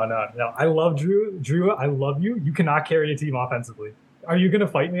 Oh, no. I love Drew. Drew, I love you. You cannot carry a team offensively. Are you going to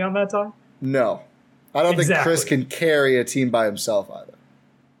fight me on that, Tom? No. I don't think Chris can carry a team by himself either.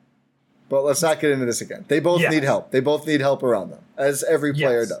 But let's not get into this again. They both need help. They both need help around them, as every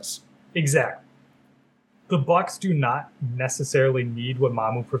player does. Exactly. The Bucks do not necessarily need what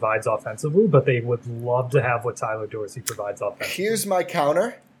Mamu provides offensively, but they would love to have what Tyler Dorsey provides offensively. Here's my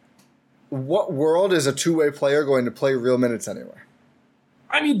counter. What world is a two-way player going to play real minutes anywhere?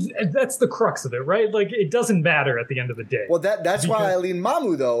 I mean, that's the crux of it, right? Like, it doesn't matter at the end of the day. Well, that's why I lean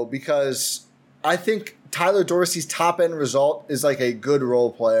Mamu, though, because I think Tyler Dorsey's top-end result is like a good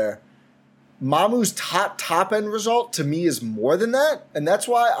role player. Mamu's top-end result, to me, is more than that, and that's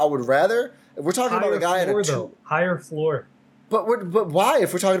why I would rather... If we're talking about a guy in a higher floor. But why?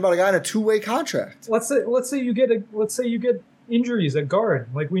 If we're talking about a guy in a two-way contract, let's say you get injuries at guard.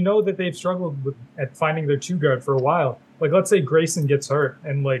 Like, we know that they've struggled at finding their two guard for a while. Like, let's say Grayson gets hurt,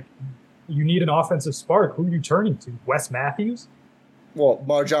 and like you need an offensive spark. Who are you turning to? Wes Matthews? Well,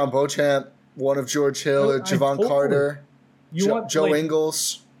 Marjon Beauchamp, one of George Hill, or Javon Carter, Joe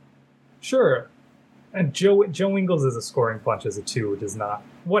Ingles. Sure. And Joe Ingles is a scoring punch as a two. It is not.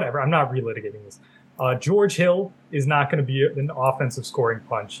 Whatever. I'm not relitigating this. George Hill is not going to be an offensive scoring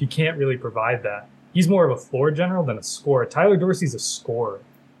punch. He can't really provide that. He's more of a floor general than a scorer. Tyler Dorsey's a scorer.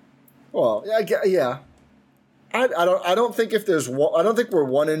 Well, yeah. I don't think we're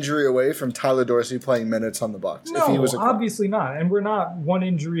one injury away from Tyler Dorsey playing minutes on the Bucks. No, if he was obviously not, and we're not one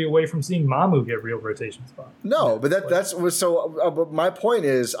injury away from seeing Mamu get real rotation spots. No, but that's so. But my point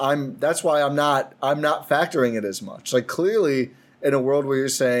is, that's why I'm not factoring it as much. Like, clearly, in a world where you're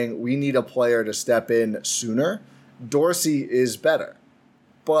saying we need a player to step in sooner, Dorsey is better.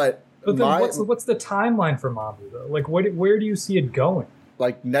 But then what's the timeline for Mamu though? Like, where do you see it going?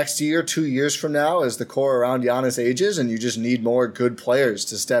 Like next year, 2 years from now, as the core around Giannis ages, and you just need more good players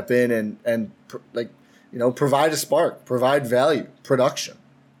to step in and provide a spark, provide value, production.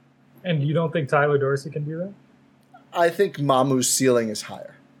 And you don't think Tyler Dorsey can do that? I think Mamu's ceiling is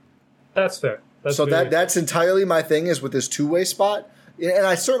higher. That's fair. That's entirely my thing is with this two-way spot. And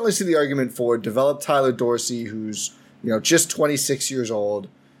I certainly see the argument for develop Tyler Dorsey, who's just 26 years old,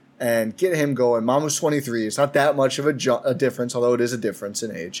 and get him going. Mamu's 23. It's not that much of a difference, although it is a difference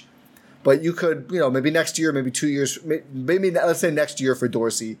in age. But you could, maybe next year, maybe 2 years, maybe let's say next year for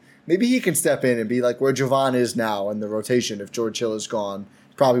Dorsey, maybe he can step in and be like where Javon is now in the rotation if George Hill is gone.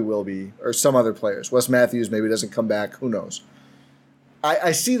 Probably will be, or some other players. Wes Matthews maybe doesn't come back. Who knows?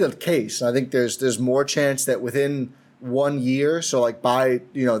 I see the case. I think there's more chance that within 1 year, so like by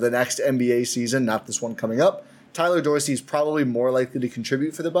the next NBA season, not this one coming up, Tyler Dorsey is probably more likely to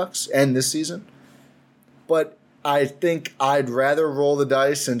contribute for the Bucks and this season. But I think I'd rather roll the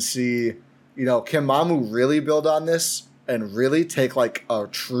dice and see, can Mamu really build on this and really take like a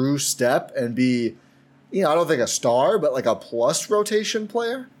true step and be, I don't think a star, but like a plus rotation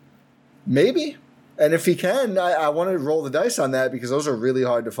player. Maybe. And if he can, I want to roll the dice on that because those are really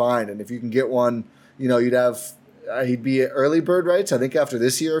hard to find. And if you can get one, you'd have he'd be at early bird rights, I think, after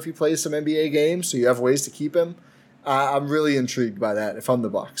this year if he plays some NBA games. So you have ways to keep him. I'm really intrigued by that if I'm the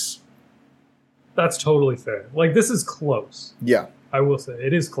Bucks. That's totally fair. Like, this is close. Yeah. I will say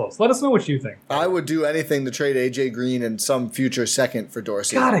it is close. Let us know what you think. I would do anything to trade AJ Green and some future second for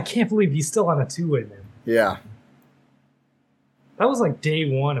Dorsey. God, I can't believe he's still on a two-way, man. Yeah. That was like day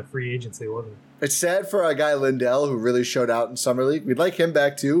one of free agency, wasn't it? It's sad for our guy Lindell, who really showed out in Summer League. We'd like him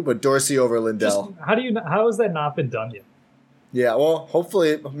back too, but Dorsey over Lindell. How has that not been done yet? Yeah, well,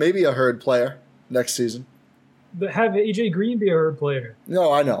 hopefully, maybe a Herd player next season. Have AJ Green be a Herd player.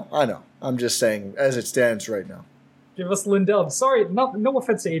 No, I know. I'm just saying, as it stands right now. Give us Lindell. Sorry, no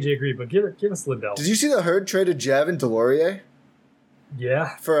offense to AJ Green, but give us Lindell. Did you see the Herd traded Javin DeLaurier?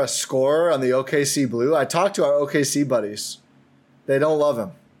 Yeah. For a scorer on the OKC Blue? I talked to our OKC buddies. They don't love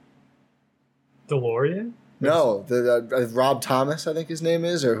him. DeLaurier? No, the Rob Thomas, I think his name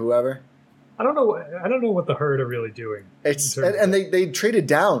is, or whoever. I don't know what the Herd are really doing. And they traded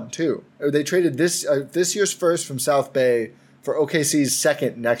down too. They traded this year's first from South Bay for OKC's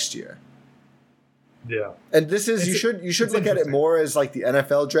second next year. Yeah. And this is you should look at it more as like the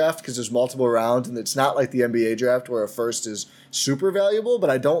NFL draft because there's multiple rounds and it's not like the NBA draft where a first is super valuable, but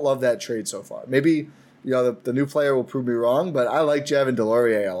I don't love that trade so far. Maybe the new player will prove me wrong, but I like Javin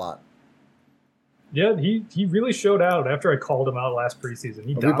DeLaurier a lot. Yeah, he really showed out after I called him out last preseason.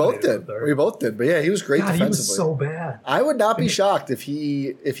 We both did. But yeah, he was great defensively. He was so bad. I would not be shocked if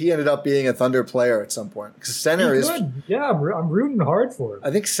he ended up being a Thunder player at some point. Because center is good. Yeah, I'm rooting hard for him.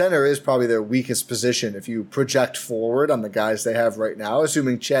 I think center is probably their weakest position if you project forward on the guys they have right now,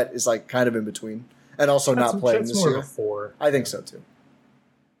 assuming Chet is like kind of in between and also not playing Chet's this more year. Of a 4. I think so too.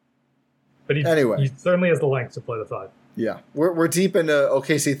 But he certainly has the length to play the 5. Yeah, we're deep into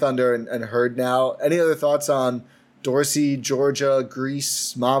OKC Thunder and Herd now. Any other thoughts on Dorsey, Georgia,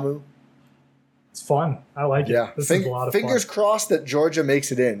 Greece, Mamu? It's fun. I like it. Yeah, This is a lot of fun. Fingers crossed that Georgia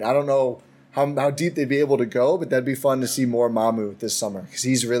makes it in. I don't know how deep they'd be able to go, but that'd be fun to see more Mamu this summer because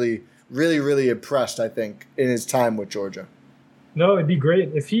he's really, really, really impressed, I think, in his time with Georgia. No, it'd be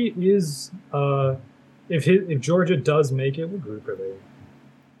great if he is. If Georgia does make it, what group are they in?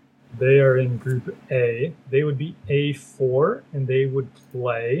 They are in Group A. They would be A4, and they would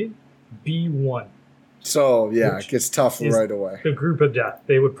play B1. So, yeah, it gets tough right away. The group of death.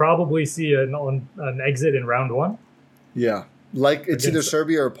 They would probably see an exit in round 1. Yeah. Like, it's either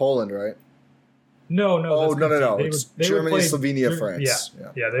Serbia or Poland, right? No. Oh, no. It's Germany, Slovenia, France.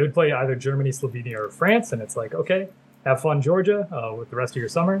 Yeah, they would play either Germany, Slovenia, or France, and it's like, okay, have fun, Georgia, with the rest of your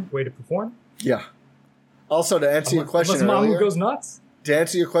summer. Way to perform. Yeah. Also, to answer your question unless earlier... Mamu goes nuts. To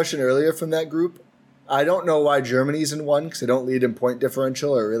answer your question earlier from that group, I don't know why Germany's in one because they don't lead in point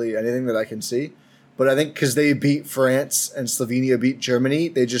differential or really anything that I can see. But I think because they beat France and Slovenia beat Germany,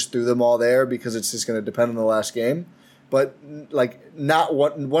 they just threw them all there because it's just going to depend on the last game. But like, not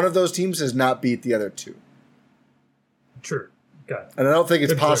one of those teams has not beat the other two. True. Got it. And I don't think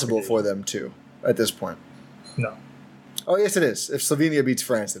it's possible for them to at this point. No. Oh, yes, it is. If Slovenia beats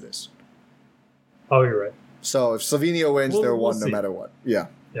France, it is. Oh, you're right. So if Slovenia wins, they're one no matter what. Yeah.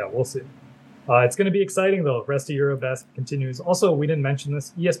 Yeah, we'll see. It's going to be exciting, though. Rest of EuroBasket continues. Also, we didn't mention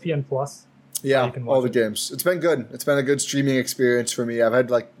this, ESPN Plus. Yeah, all the games. It's been good. It's been a good streaming experience for me. I've had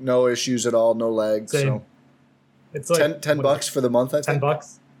like no issues at all, no lag. Same. So it's like $10 for the month, I think.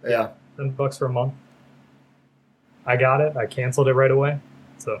 $10? Yeah. $10 for a month. I got it. I canceled it right away.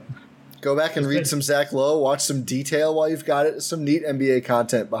 So go back and read some Zach Lowe, watch some detail while you've got it. Some neat NBA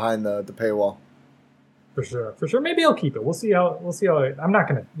content behind the paywall. For sure. Maybe I'll keep it. We'll see how. I'm not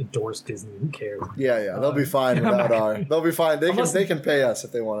going to endorse Disney. Who cares? Yeah. They'll be fine without our. They'll be fine. They can pay us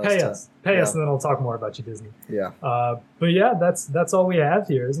if they want us. Pay us, and then I'll talk more about you, Disney. Yeah. But yeah, that's all we have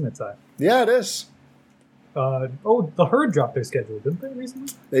here, isn't it, Ty? Yeah, it is. The Herd dropped their schedule, didn't they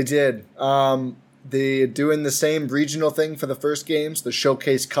recently? They did. They're doing the same regional thing for the first games, the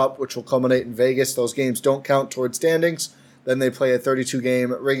Showcase Cup, which will culminate in Vegas. Those games don't count towards standings. Then they play a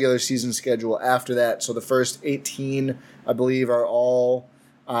 32-game regular season schedule after that. So the first 18, I believe, are all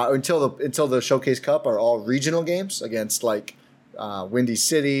until the Showcase Cup are all regional games against like Windy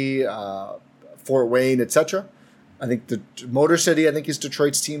City, Fort Wayne, etc. I think the Motor City, is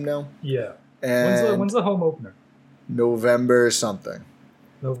Detroit's team now. Yeah. And when's the home opener? November something.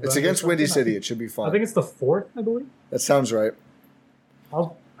 It's against Windy City. It should be fun. I think it's the 4th, I believe. That sounds right.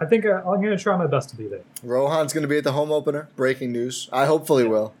 I think I'm going to try my best to be there. Rohan's going to be at the home opener. Breaking news. I hopefully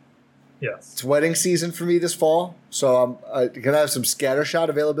will. Yes. It's wedding season for me this fall, so I'm going to have some scattershot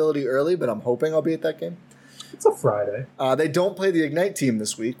availability early, but I'm hoping I'll be at that game. It's a Friday. They don't play the Ignite team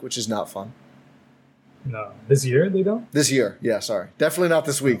this week, which is not fun. No. This year they don't? This year, yeah, sorry. Definitely not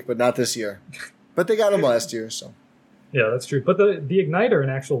this week, but not this year. But they got them last year, so. Yeah, that's true. But the Ignite are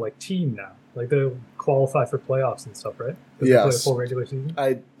an actual like team now. Like they qualify for playoffs and stuff, right? They play a full regular season?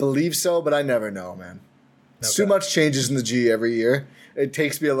 I believe so, but I never know, man. Okay. Too much changes in the G every year. It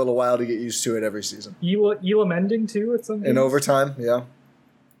takes me a little while to get used to it every season. Elam ending too at some games? In overtime, yeah.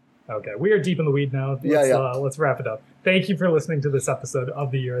 Okay, we are deep in the weed now. Let's wrap it up. Thank you for listening to this episode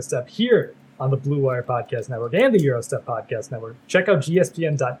of the Eurostep here on the Blue Wire Podcast Network and the Eurostep Podcast Network. Check out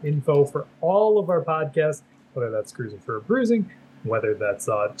gspn.info for all of our podcasts, whether that's Cruising for a Bruising, whether that's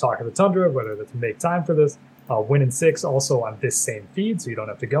Talk of the Tundra, whether that's Make Time for This, Win in 6, also on this same feed, so you don't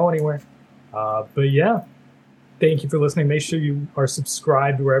have to go anywhere. But yeah, thank you for listening. Make sure you are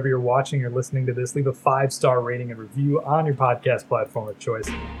subscribed wherever you're watching or listening to this. Leave a 5-star rating and review on your podcast platform of choice.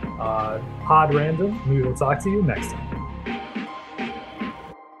 Pod Random, we will talk to you next time.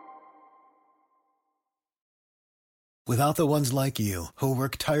 Without the ones like you, who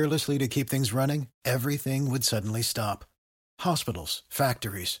work tirelessly to keep things running, everything would suddenly stop. Hospitals,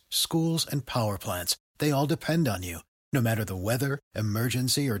 factories, schools, and power plants, they all depend on you. No matter the weather,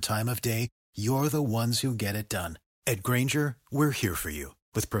 emergency, or time of day, you're the ones who get it done. At Grainger, we're here for you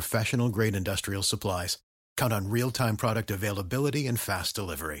with professional-grade industrial supplies. Count on real-time product availability and fast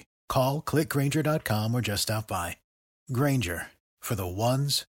delivery. Call, click Grainger.com, or just stop by. Grainger, for the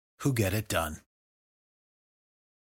ones who get it done.